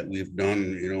 that we've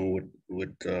done, you know,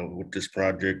 with this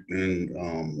project and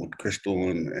with Crystal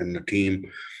and the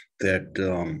team, that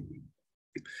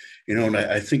you know, and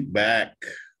I think back,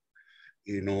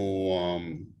 you know,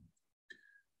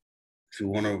 to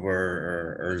one of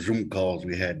our Zoom calls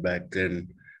we had back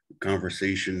then,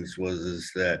 conversations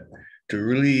is that to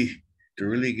really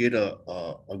get a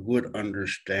good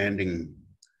understanding,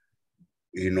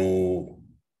 you know,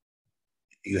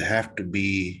 you have to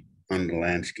be on the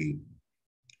landscape,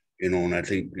 you know, and I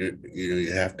think, you know,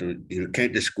 you have to, you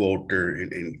can't just go out there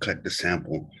and collect the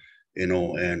sample, you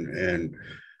know, and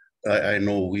I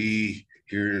know we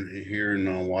here in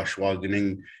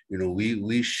Washwagoning, you know,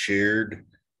 we shared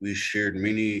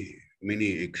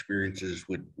many experiences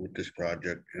with this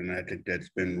project, and I think that's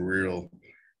been real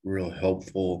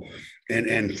helpful.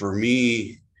 And for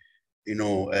me, you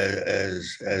know,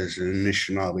 as an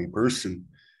Anishinaabe person,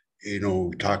 you know,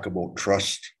 we talk about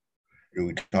trust, and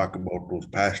we talk about those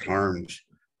past harms.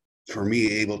 For me,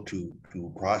 able to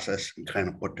process and kind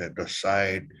of put that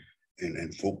aside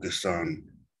and focus on,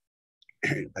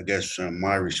 I guess,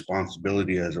 my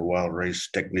responsibility as a wild rice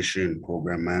technician,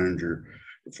 program manager,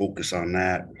 to focus on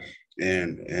that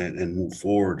and move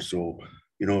forward. So,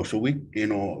 you know, so we, you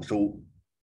know, so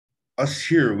us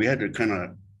here, we had to kind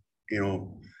of, you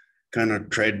know,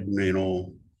 tread, you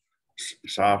know,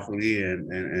 softly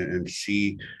and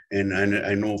see. And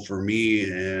I know for me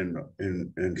and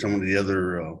some of the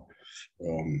other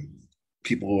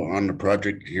people on the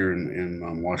project here in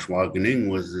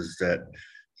Washwagoning is that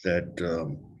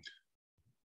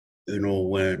you know,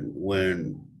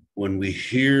 when we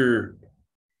hear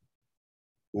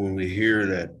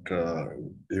that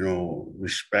you know,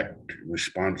 respect,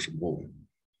 responsible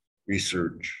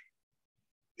research,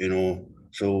 you know,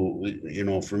 so, you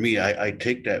know, for me, I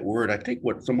take that word, I take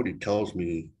what somebody tells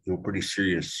me, you know, pretty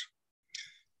serious,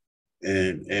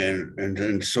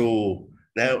 and so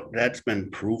that's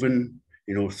been proven,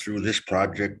 you know, through this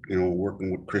project, you know,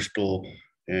 working with Crystal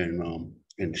and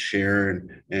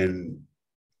Sharon and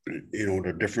you know,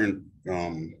 the different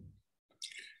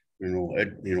you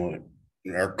know,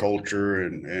 our culture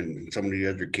and some of the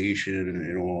education, and,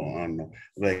 you know, on,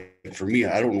 like, for me,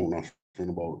 I don't know nothing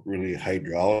about really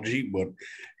hydrology, but,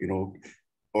 you know,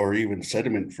 or even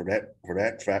sediment for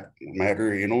that fact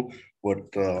matter, you know,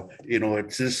 but you know,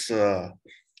 it's just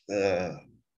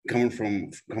coming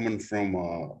from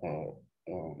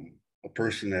a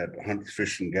person that hunts,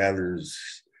 fish, and gathers.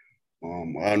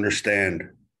 I understand,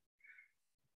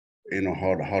 you know,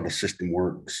 how the system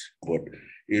works, but,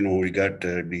 you know, we got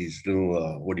these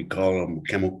little what do you call them,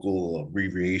 chemical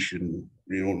abbreviation,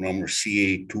 you know, number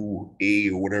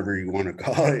CA2A or whatever you want to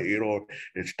call it, you know,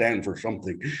 it stands for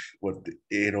something. But,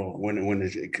 you know, when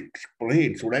it's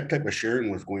explained, so that type of sharing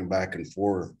was going back and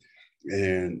forth,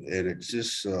 and it's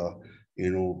just you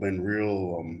know, been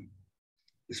real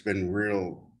it's been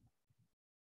real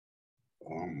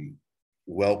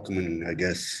welcoming, I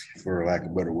guess, for lack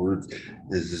of better words,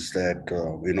 is that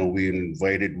you know, we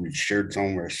shared some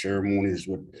of our ceremonies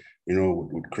with, you know,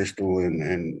 with Crystal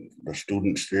and the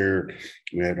students there.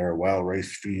 We had our wild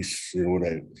rice feasts, you know,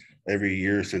 that every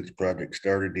year since the project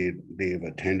started, they have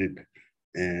attended,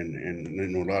 and you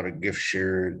know, a lot of gift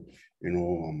sharing, you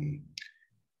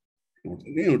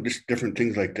know, just different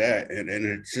things like that, and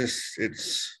it's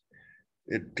just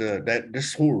that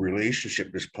this whole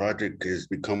relationship, this project has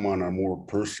become on a more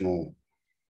personal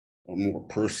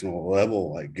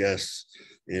level, I guess.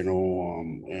 We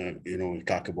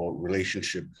talk about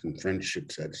relationships and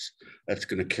friendships. That's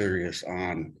going to carry us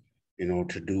on,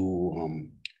 to do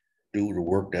the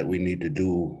work that we need to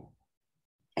do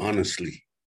honestly.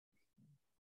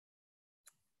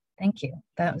 Thank you.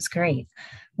 That was great.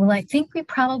 Well, I think we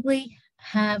probably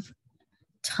have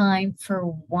time for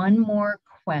one more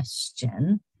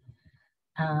question.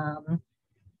 I'm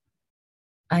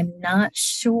not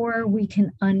sure we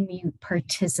can unmute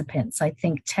participants. I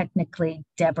think technically,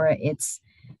 Deborah, it's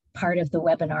part of the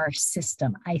webinar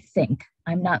system, I think.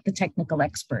 I'm not the technical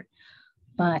expert,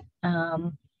 but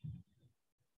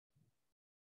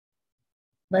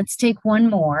let's take one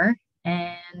more.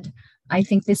 And I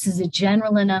think this is a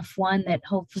general enough one that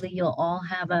hopefully you'll all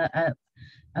have a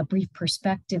brief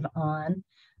perspective on.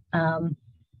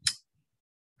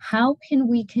 How can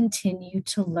we continue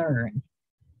to learn?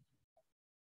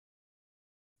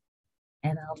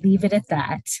 And I'll leave it at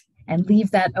that and leave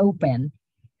that open.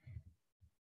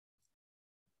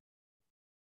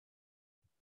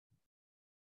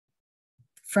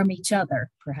 From each other,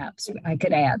 perhaps I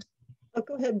could add. Oh,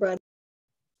 go ahead, Brad.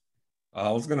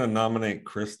 I was going to nominate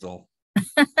Crystal.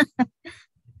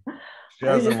 She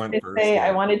I hasn't went first yet.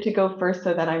 I wanted to go first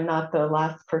so that I'm not the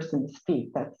last person to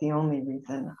speak. That's the only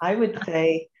reason. I would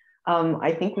say,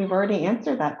 I think we've already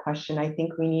answered that question. I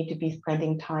think we need to be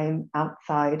spending time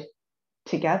outside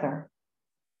together.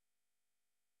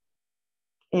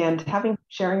 And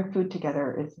sharing food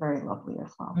together is very lovely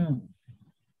as well.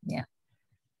 Yeah.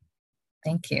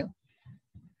 Thank you.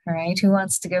 All right, who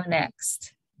wants to go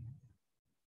next?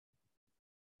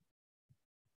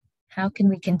 How can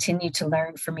we continue to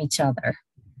learn from each other?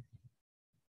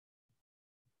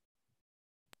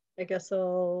 I guess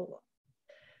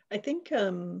I think,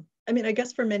 I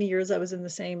guess for many years I was in the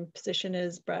same position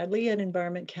as Bradley at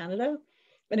Environment Canada.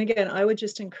 And again, I would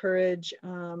just encourage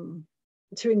to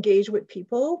engage with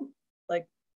people like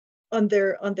on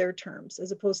their terms,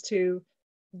 as opposed to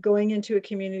going into a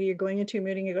community or going into a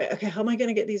meeting and going, okay, how am I going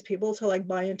to get these people to like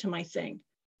buy into my thing?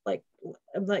 Like,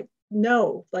 I'm like,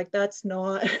 no, like that's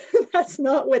not that's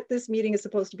not what this meeting is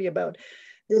supposed to be about.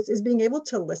 This is being able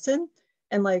to listen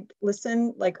and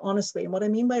listen honestly. And what I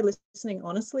mean by listening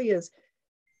honestly is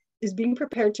being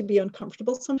prepared to be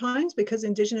uncomfortable sometimes, because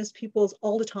Indigenous peoples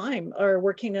all the time are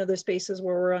working in other spaces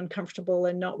where we're uncomfortable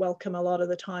and not welcome a lot of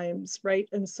the times, right?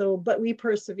 And so, but we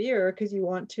persevere because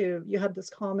you have this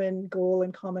common goal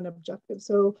and common objective.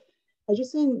 So I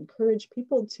just encourage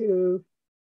people to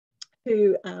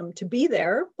be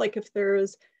there. Like if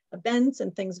there's events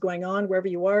and things going on wherever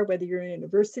you are, whether you're in a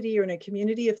university or in a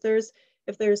community, if there's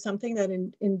something that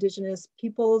Indigenous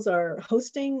peoples are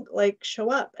hosting, like show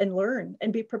up and learn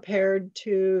and be prepared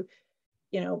to,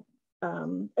 a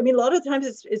lot of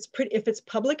times it's pretty, if it's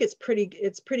public, it's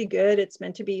pretty good. It's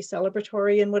meant to be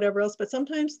celebratory and whatever else, but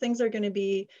sometimes things are going to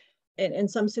be in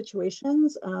some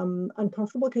situations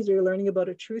uncomfortable because you're learning about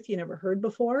a truth you never heard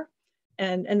before.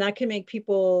 And that can make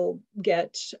people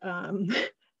get,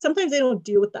 sometimes they don't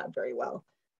deal with that very well.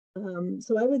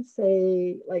 So I would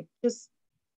say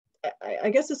I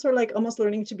guess it's sort of like almost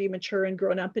learning to be mature and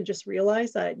grown up and just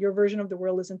realize that your version of the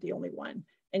world isn't the only one.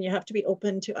 And you have to be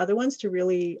open to other ones to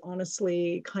really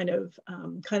honestly kind of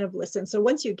listen. So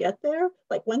once you get there,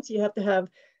 once you have to have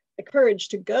the courage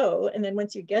to go. And then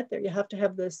once you get there, you have to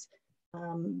have this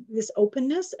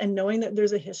openness and knowing that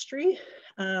there's a history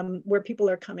where people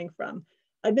are coming from.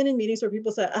 I've been in meetings where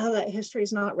people say, oh, that history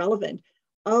is not relevant.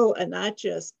 Oh, and that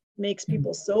just makes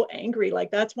people so angry.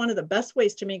 Like that's one of the best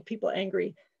ways to make people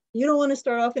angry. You don't want to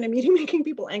start off in a meeting making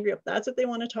people angry. If that's what they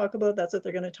want to talk about, that's what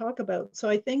they're going to talk about. So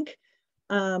I think,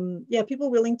 people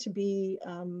willing to be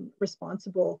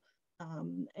responsible,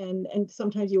 and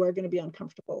sometimes you are going to be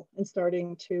uncomfortable, and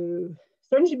starting to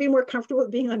be more comfortable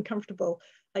with being uncomfortable,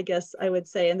 I guess I would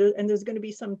say. And there's going to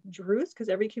be some truths, because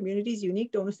every community is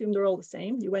unique. Don't assume they're all the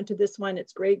same. You went to this one,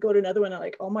 it's great. Go to another one, and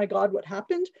like, oh my God, what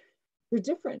happened? They're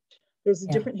different. There's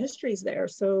different histories there.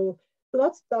 So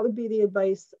that would be the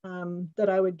advice that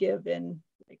I would give in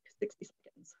 60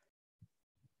 seconds.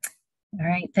 All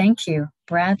right, thank you.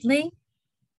 Bradley,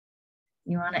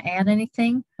 you want to add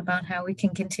anything about how we can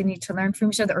continue to learn from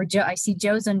each other? Or Joe, I see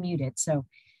Joe's unmuted, so.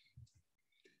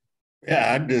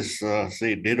 Yeah, I'd just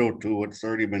say ditto to what's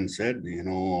already been said.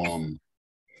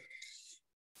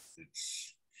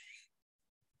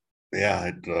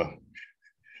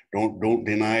 Don't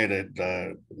deny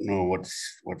that.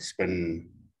 What's been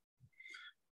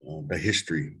the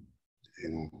history.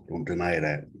 Don't deny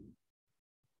that.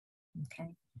 Okay,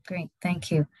 great, thank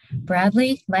you.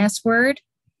 Bradley, last word.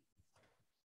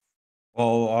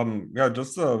 Well, yeah,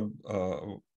 just to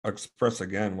express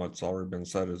again what's already been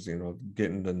said is,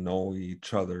 getting to know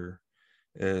each other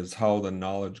is how the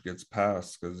knowledge gets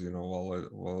passed. Because,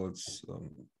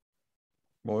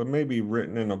 it may be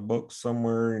written in a book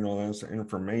somewhere, that's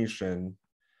information,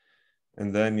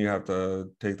 and then you have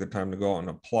to take the time to go out and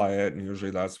apply it, and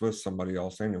usually that's with somebody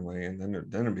else anyway, and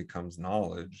then it becomes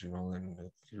knowledge, and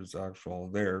there's actual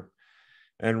there.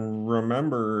 And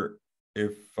remember,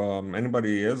 if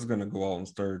anybody is going to go out and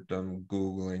start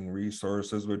Googling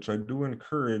resources, which I do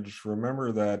encourage,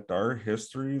 remember that our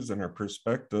histories and our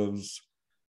perspectives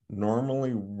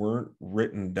normally weren't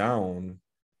written down,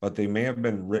 but they may have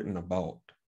been written about.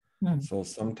 So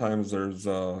sometimes there's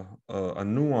a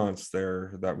nuance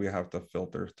there that we have to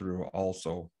filter through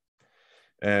also.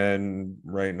 And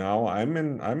right now I'm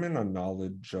in a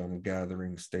knowledge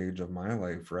gathering stage of my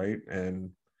life, right? And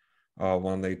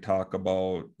when they talk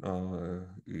about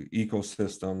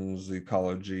ecosystems,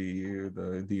 ecology,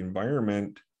 the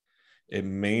environment, it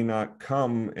may not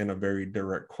come in a very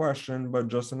direct question, but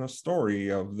just in a story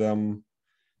of them,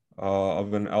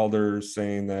 of an elder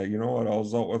saying that, I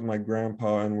was out with my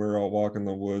grandpa and we were out walking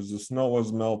the woods, the snow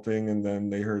was melting, and then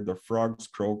they heard the frogs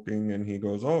croaking, and he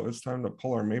goes, "Oh, it's time to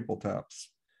pull our maple taps."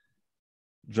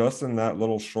 Just in that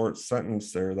little short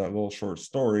sentence there, that little short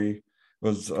story,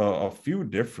 was a few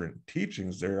different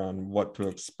teachings there on what to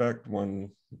expect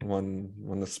when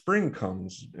the spring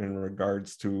comes, in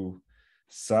regards to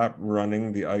sap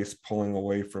running, the ice pulling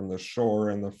away from the shore,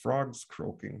 and the frogs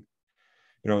croaking.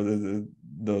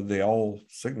 They all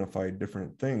signify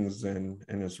different things, and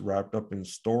it's wrapped up in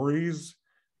stories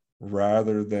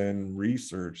rather than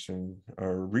research and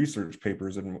research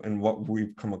papers and what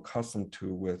we've come accustomed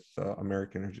to with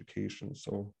American education.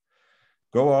 So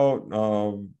go out,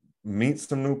 meet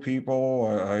some new people.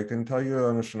 I can tell you,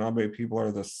 Anishinaabe people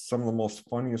are some of the most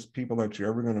funniest people that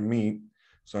you're ever going to meet.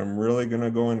 So I'm really going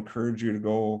to go encourage you to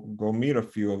go meet a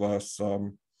few of us.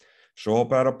 Show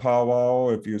up at a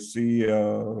powwow. If you see,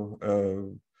 now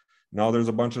there's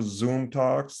a bunch of Zoom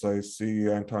talks. I see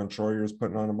Anton Troyer's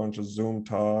putting on a bunch of Zoom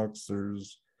talks.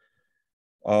 There's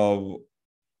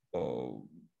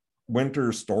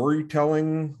winter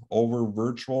storytelling over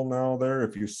virtual now there.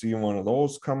 If you see one of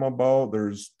those come about,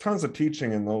 there's tons of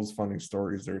teaching in those funny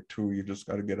stories there too. You just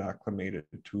got to get acclimated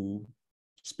to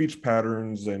speech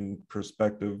patterns and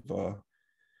perspective,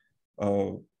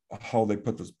 how they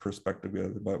put this perspective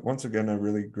together. But once again, I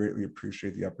really greatly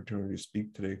appreciate the opportunity to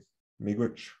speak today.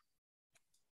 Miigwech.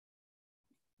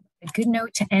 A good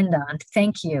note to end on.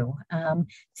 Thank you.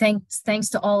 Thanks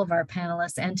to all of our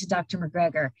panelists and to Dr.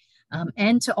 McGregor,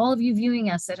 and to all of you viewing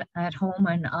us at home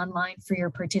and online for your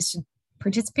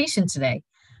participation today.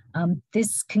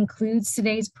 This concludes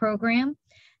today's program.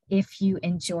 If you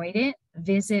enjoyed it,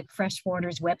 visit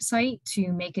Freshwater's website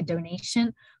to make a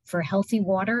donation for healthy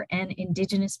water and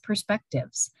Indigenous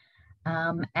perspectives.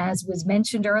 As was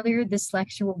mentioned earlier, this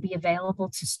lecture will be available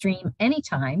to stream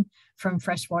anytime from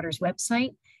Freshwater's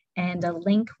website, and a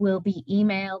link will be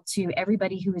emailed to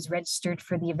everybody who is registered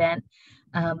for the event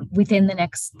within the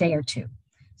next day or two.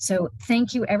 So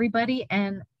thank you, everybody,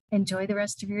 and enjoy the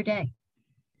rest of your day.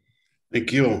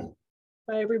 Thank you.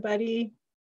 Bye, everybody.